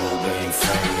code, they ain't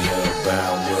fame. Held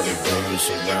bound with a game,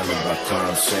 surrounded by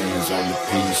crime scenes. Only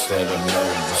piece that I know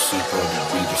is super to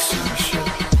be the city shit.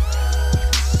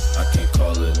 I can't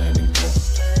call it anymore.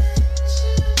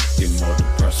 Get more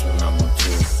depressed when I'm on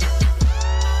tour.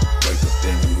 Wake up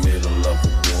in the middle of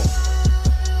a war.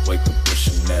 Wake up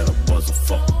wishing that I was a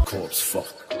fucking corpse.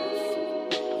 Fuck. I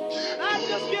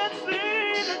just can't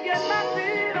seem to get my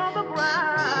feet on the ground.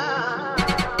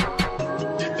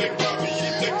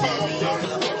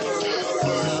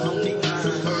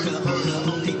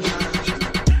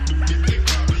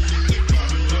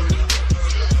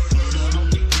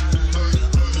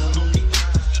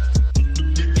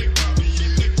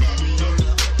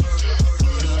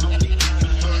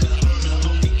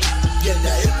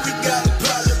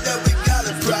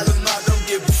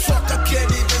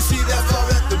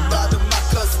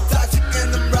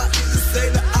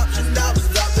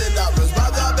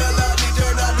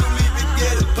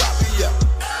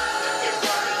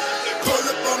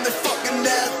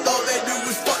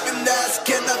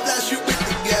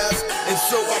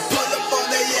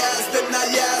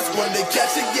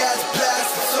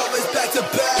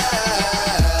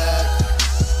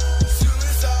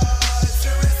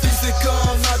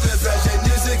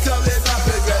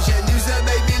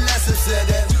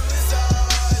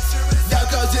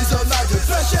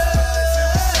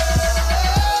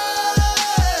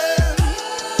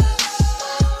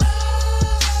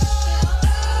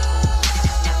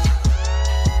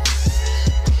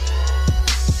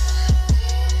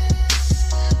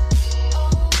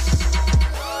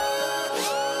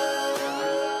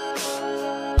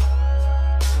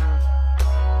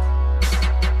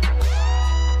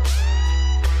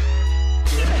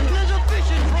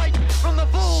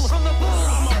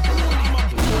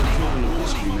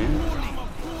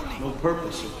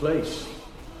 Place.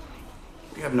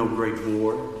 We have no Great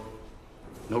War,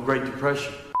 no Great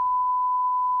Depression.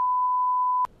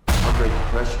 Our Great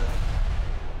Depression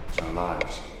is our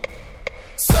lives.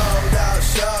 Sold out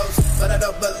shows, but I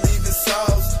don't believe in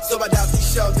souls. So I doubt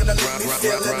these shows gonna leave me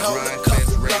feeling whole. A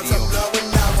couple guns I'm blowing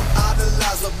now. I'm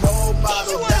idolized, a role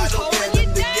model. That'll end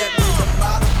up to get me the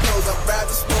model clothes. I'd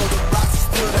rather store the boxes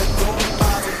till that golden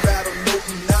model battle. No,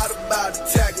 not about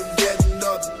attacking, getting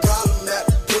on the problem that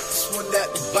put this one at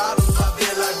the bottom. I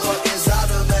feel like buckets out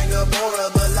of Angamora,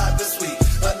 but like this week.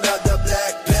 Another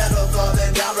black petal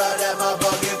falling down right at my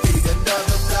bucket feet.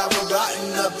 Another flower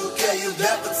rotting a bouquet of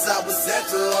efforts I was sent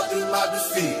to all through my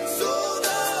defeat. So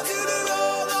now get it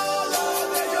all.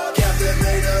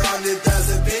 Captivated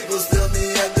 100,000 people, still me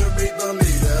and the reaper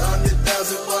me. The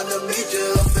 100,000 want to meet you,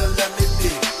 hope they'll let me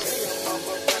be.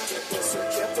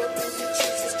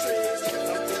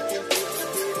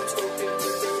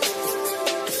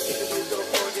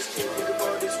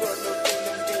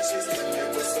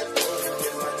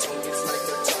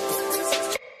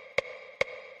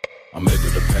 I'm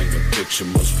able to paint a picture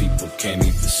most people can't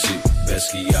even see.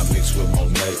 Basquiat mixed with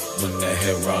Monet when that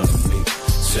hair on me.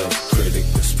 Self-critic,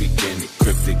 but speaking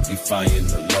cryptic, defying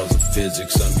the laws of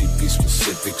physics. Be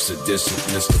specific, sadistic,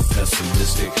 Mr.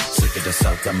 Pessimistic. Sick of the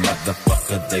South, the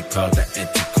motherfucker they call the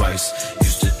Antichrist.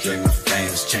 Used to dream of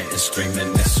fans chanting,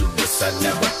 screaming that suicide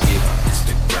never give on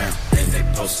Instagram. And they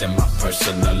posting my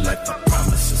personal life. I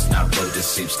promise it's not what it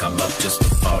seems. Come up just to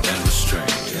fall down the stream.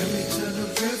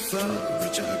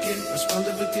 Rich I get, respond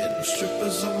to forget.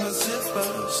 Strippers on my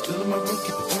zipper, still in my room,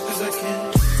 keep it quick as I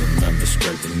can. Remember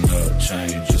scraping up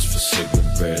changes for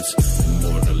cigarettes.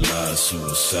 Immortalized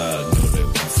suicide, no they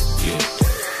won't forget.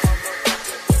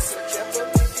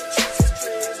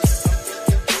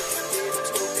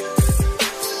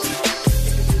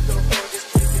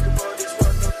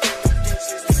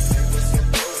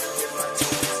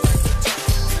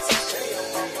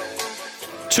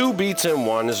 Two beats in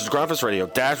one. This is Grumpus Radio,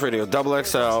 Dash Radio, Double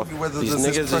XL. These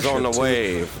niggas is on the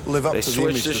wave. They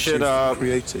switched this shit up.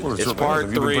 It's part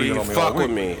 3. Fuck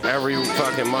with me every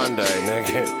fucking Monday,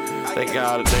 nigga. They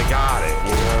got it. You know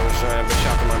what I'm saying? Big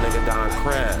shout to my nigga Don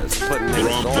Krez. Putting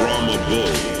niggas on.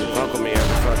 Fuck with me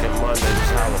every fucking Monday. This is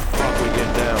how the fuck we get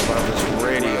down. Grumpus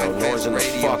Radio, noise in the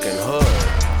fucking hood.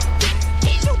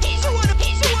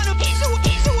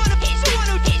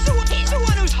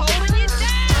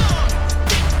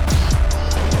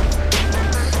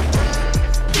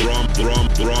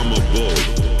 Drama Bull.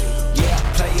 Yeah,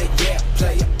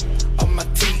 player. On my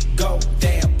teeth, go.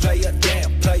 Damn, player.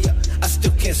 I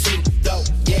still can't sleep, though.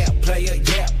 Yeah, player.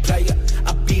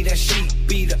 I be that sheep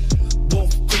beater.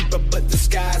 Wolf creeper, but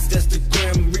disguised as the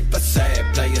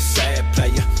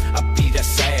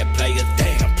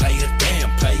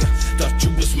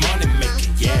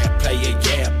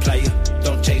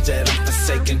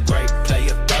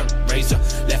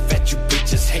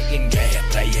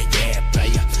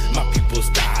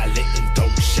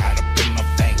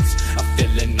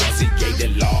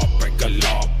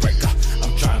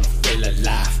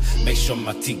on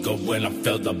my Tico when I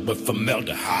filled up with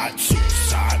formaldehyde.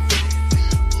 Suicide.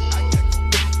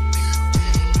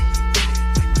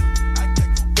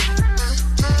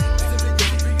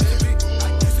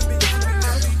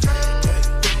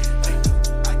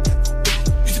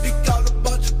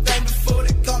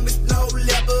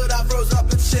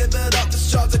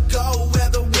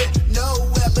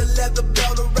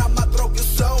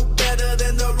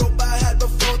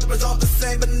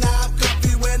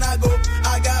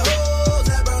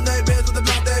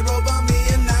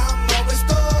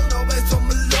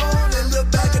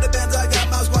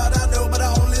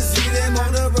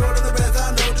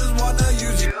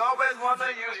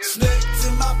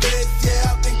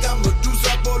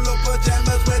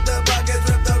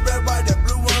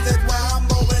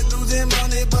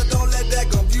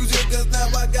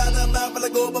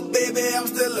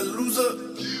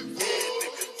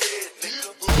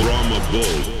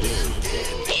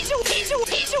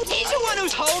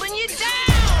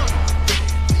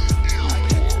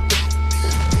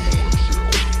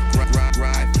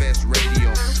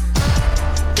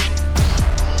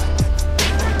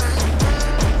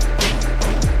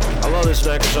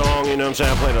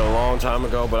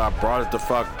 But I brought it the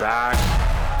fuck back.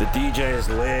 The DJ is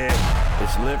lit.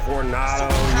 It's lit for Nato,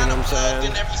 you know what I'm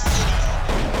saying?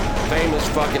 Famous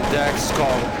fucking Dex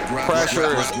called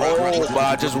Pressure. It's old, but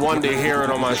I just wanted to hear it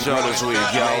on my show this week,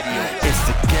 yo. It's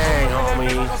the gang,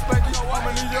 homie.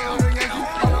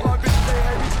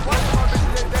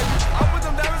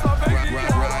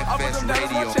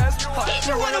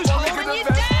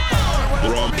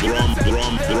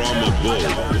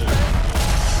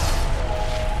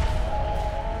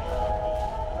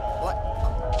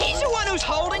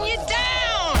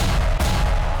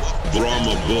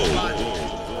 Brahma Bull.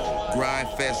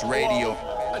 Grindfest Radio.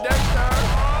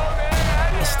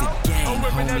 It's the gang,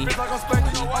 homie.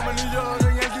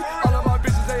 All of my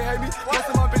bitches, they hate me. Most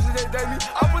of my bitches, they date me.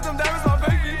 I put them diamonds on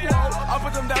baby. I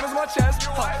put them diamonds on my chest.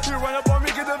 You run up on me,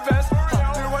 get the vest.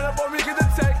 You run up on me, get the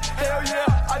tech. Hell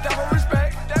yeah, I die for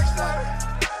respect.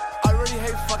 I really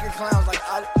hate fucking clowns. Like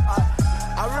I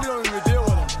really don't even deal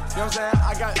with them. You know what I'm saying?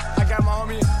 I got my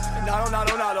homie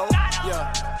Nato.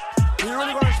 Yeah. He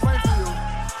really gonna explain to you.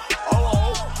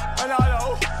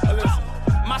 Nato. Listen.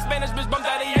 My Spanish bitch bumped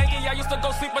out a Yankee. I used to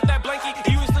go sleep with that blankie.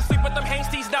 You used to sleep with them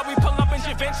Hansties. Now we pull up in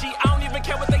Givenchy. I don't even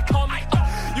care what they call me.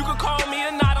 You can call me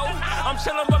a Nato. I'm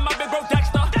chillin' with my big bro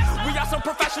Dexter. We got some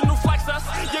professional flexers.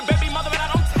 Your baby mother and I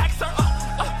don't text her.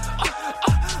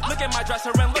 Look at my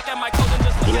dresser and look at my clothes and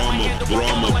just look at my hand.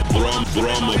 Brahma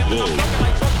Bull.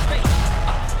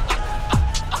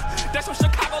 That's from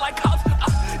Chicago like Cubs.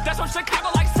 That's from Chicago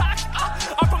like Sox.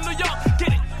 I'm from New York.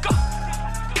 Get it. Go.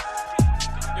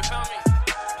 You feel me?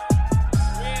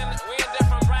 We in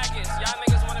different brackets. Y'all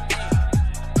niggas wanna be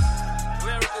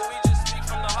lyrical. We just speak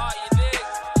from the heart. You dig?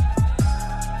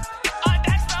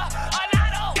 Dexter,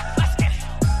 Nato. Let's get it.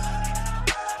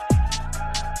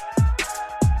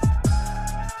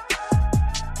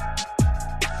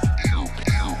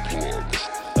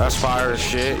 That's fire as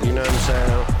shit. You know what I'm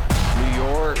saying? New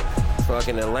York.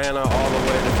 Fucking Atlanta, all the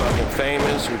way to fucking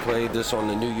Famous. We played this on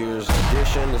the New Year's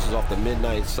edition. This is off the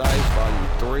Midnight Sights, Volume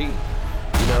 3. You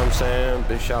know what I'm saying?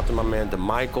 Big shout out to my man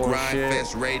DeMichael and shit.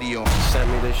 Grindfest Radio. Sent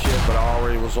me this shit, but I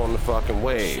already was on the fucking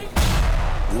wave.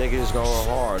 Niggas going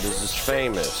hard. This is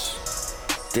Famous.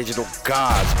 Digital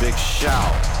Gods, big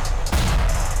shout.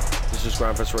 This is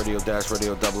Grindfest Radio, Dash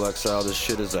Radio, XXL. This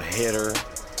shit is a hitter.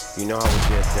 You know how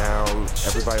we get down.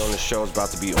 Everybody on the show is about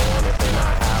to be on if they're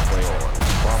not halfway on.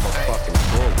 I'm a fucking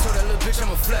bull. Told that little bitch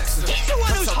I'm a flexer.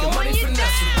 I'm talking money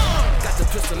finessing. Got the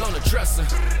pistol on the dresser.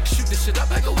 Shoot this shit up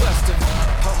like a western.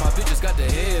 All my bitches got the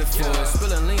head for it.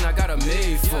 Spillin' lean, I got a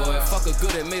made for it. Fuck a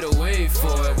good and made a way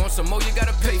for it. Want some more, you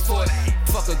gotta pay for it.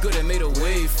 Fuck a good and made a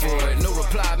way for it. No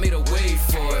reply, made a way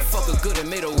for it. Fuck a good and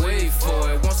made a way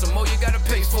for it. Want some more, you gotta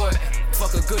pay for it.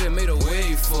 Fuck a good and made a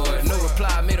way for it. No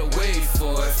reply, made a way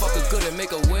for it. Fuck a good and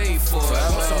make a way for it.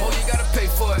 Want some more, you gotta pay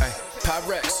for it.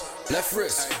 Pyrex. Left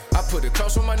wrist, I put a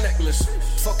cross on my necklace.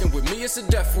 Fucking with me, it's a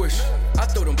death wish. I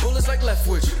throw them bullets like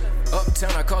Leftwich.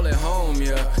 Uptown, I call it home,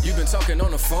 yeah. You been talking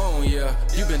on the phone, yeah.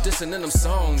 You been dissing in them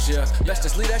songs, yeah. Let's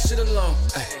just leave that shit alone.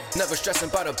 Ay, never stressing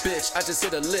about a bitch. I just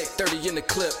hit a lick, 30 in the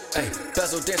clip. Ay,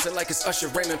 Bezel dancing like it's Usher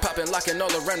Raymond, popping, locking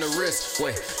all around the wrist.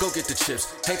 Wait, go get the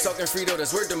chips. Ain't talking Frito,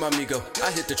 that's word to my amigo.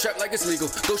 I hit the trap like it's legal.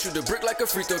 Go shoot the brick like a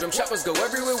free throw. Them choppers go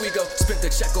everywhere we go. Spent the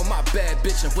check on my bad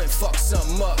bitch and went fuck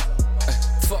something up. Ay,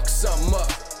 fuck something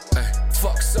up. Ay,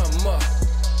 fuck something up.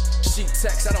 She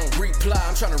text, I don't reply.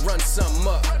 I'm tryna run something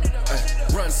up.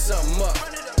 Run something up.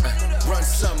 Run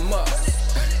something up.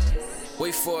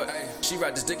 Wait for it. She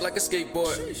ride this dick like a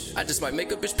skateboard. I just might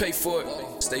make a bitch pay for it.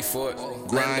 Stay for it.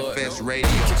 Grindfest Radio.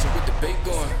 Kitchen with the bait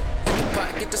going. Hit the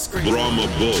pot, get the screen. Brahma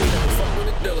Bull. Fuck with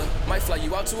a dealer. Might fly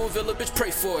you out to a villa, bitch, pray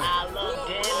for it. I love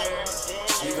dinner.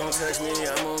 She gon' text me,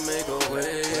 I'ma make her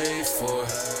wait for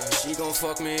it. She gon'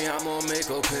 fuck me, I'ma make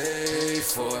her pay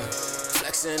for it.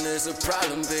 Flexing is a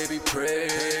problem, baby, pray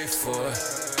for it.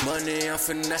 Money, I'm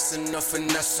finessing, a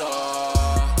finesser.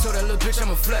 Told that little bitch I'm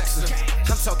a flexer.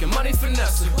 I'm talking money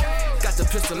finesser. Got the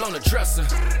pistol on the dresser.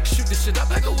 Shoot this shit up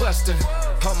like a western.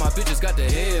 All my bitches got the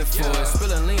head for it.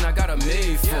 Spillin' lean, I got a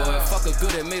made for it. Fuck a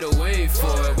good and made a way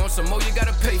for it. Want some more, you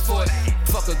gotta pay for it.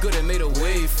 Fuck a good and made a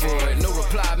way for it. No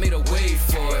reply, made a way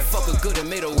for it. Fuck a good and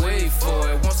made a way for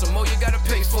it. Want some more, you gotta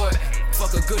pay for it.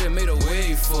 Fuck a good and made a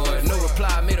way for it. No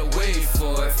reply, made a way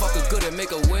for it. Fuck a good and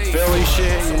make a way for it. Philly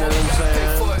shit, you know what I'm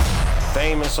saying?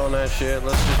 Famous on that shit.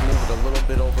 Let's just move it a little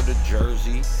bit over to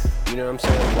Jersey. You know what I'm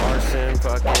saying? Larson,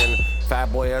 fucking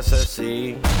Fatboy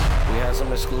SSE. We had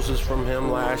some exclusives from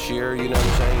him last year. You know what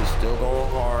I'm saying? He's still going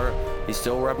hard. He's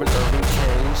still repping Urban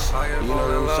Kings. You know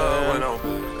what I'm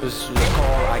saying? This is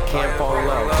called I Can't Fall in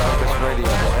Love. Grindfest Radio.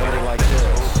 We'll end it like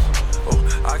this.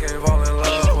 I can't fall in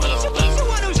love. He's the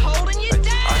one who's holding you down.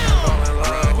 I can't fall in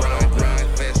love.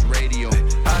 Grindfest Radio. I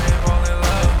can't fall in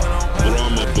love when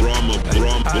I'm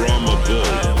Brahma Bull.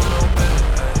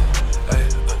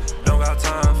 Don't got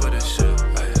time for this shit.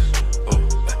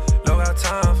 Don't got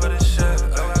time for this shit.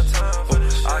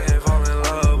 I can't fall in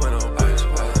love when I'm bitch.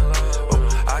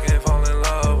 I can't fall in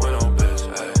love when I'm bitch.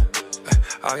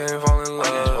 I can't fall in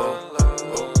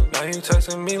love. Now you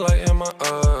texting me like, am I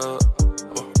up?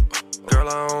 Girl,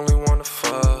 I only wanna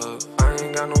fuck. I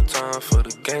ain't got no time for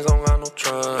the games, don't got no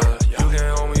trust. You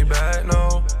can't hold me back,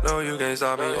 no, you can't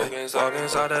stop me. Walk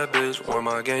inside that bitch, with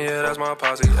my gang, yeah, that's my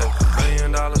posse. $1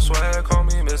 million swag, call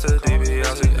me Mr.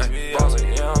 DiBiase. Bossy,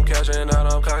 yeah, I'm cashing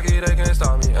out, I'm cocky, they can't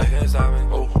stop me.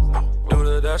 Do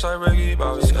the dash like Ricky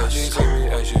Bobby. She see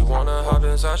me, she wanna hop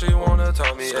inside, she wanna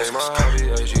talk me. My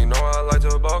hobby, she know I like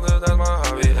to ball, cause that's my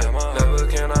hobby. Never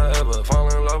can I ever fall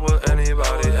in love with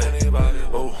anybody.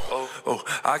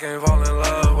 I can't fall in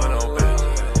love when I'm bitch.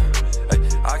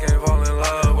 I can't fall in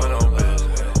love when I'm bitch.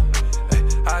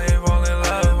 I can't fall in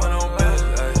love when I'm bitch.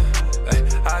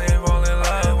 I can't fall in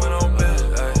love when I'm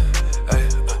bitch.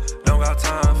 Don't got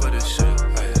time for this shit.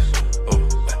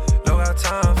 Don't got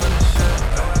time for this shit.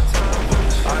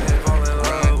 I can't fall in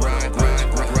love when I'm bitch.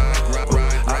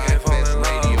 I can't fall in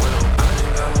love when I'm bitch. I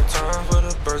ain't got no time for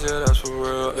the birds, yeah, that's for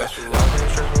real. I can't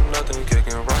straight from nothing,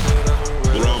 kicking rocket, that's for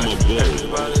real.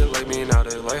 Everybody like me now,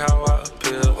 they like how I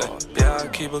appeal. Yeah, I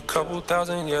keep a couple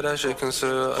thousand, yeah, that shit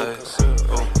concealed.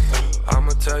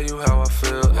 I'ma tell you how I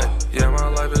feel. Yeah, my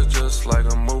life is just like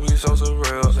a movie, so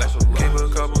surreal. Keep a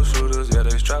couple shooters, yeah,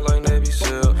 they strapped like Navy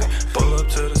SEAL. Pull up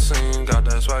to the scene, got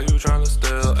that swag you tryna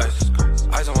steal.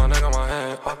 Ice on my neck, on my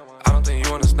hand. I don't think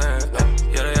you understand.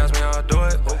 Yeah, they ask me how I do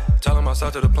it. Telling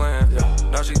myself to the plan.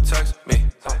 Now she text me.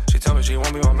 She tell me she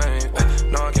won't be my main.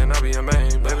 No, I cannot be a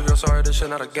main. Baby girl, sorry, this shit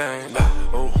not a game.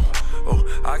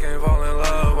 I can't fall in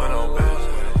love when I'm bitch.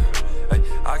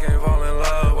 I can't fall in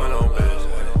love when I'm bitch.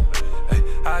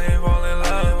 I can't fall in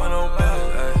love when I'm bitch.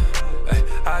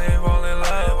 I can't fall in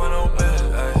love when I'm bitch.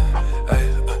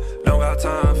 Don't got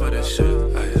time for this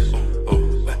shit.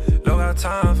 Don't got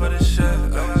time for this shit. I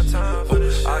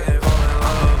can't fall in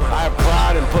love. I have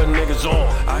pride in putting niggas on.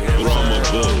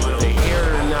 They hear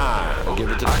it or not. Give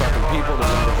it to the fucking people. The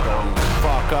numbers going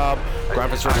fuck up.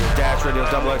 Grindfest Radio, Dash Radio,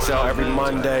 XXL every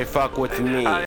Monday. Fuck with me.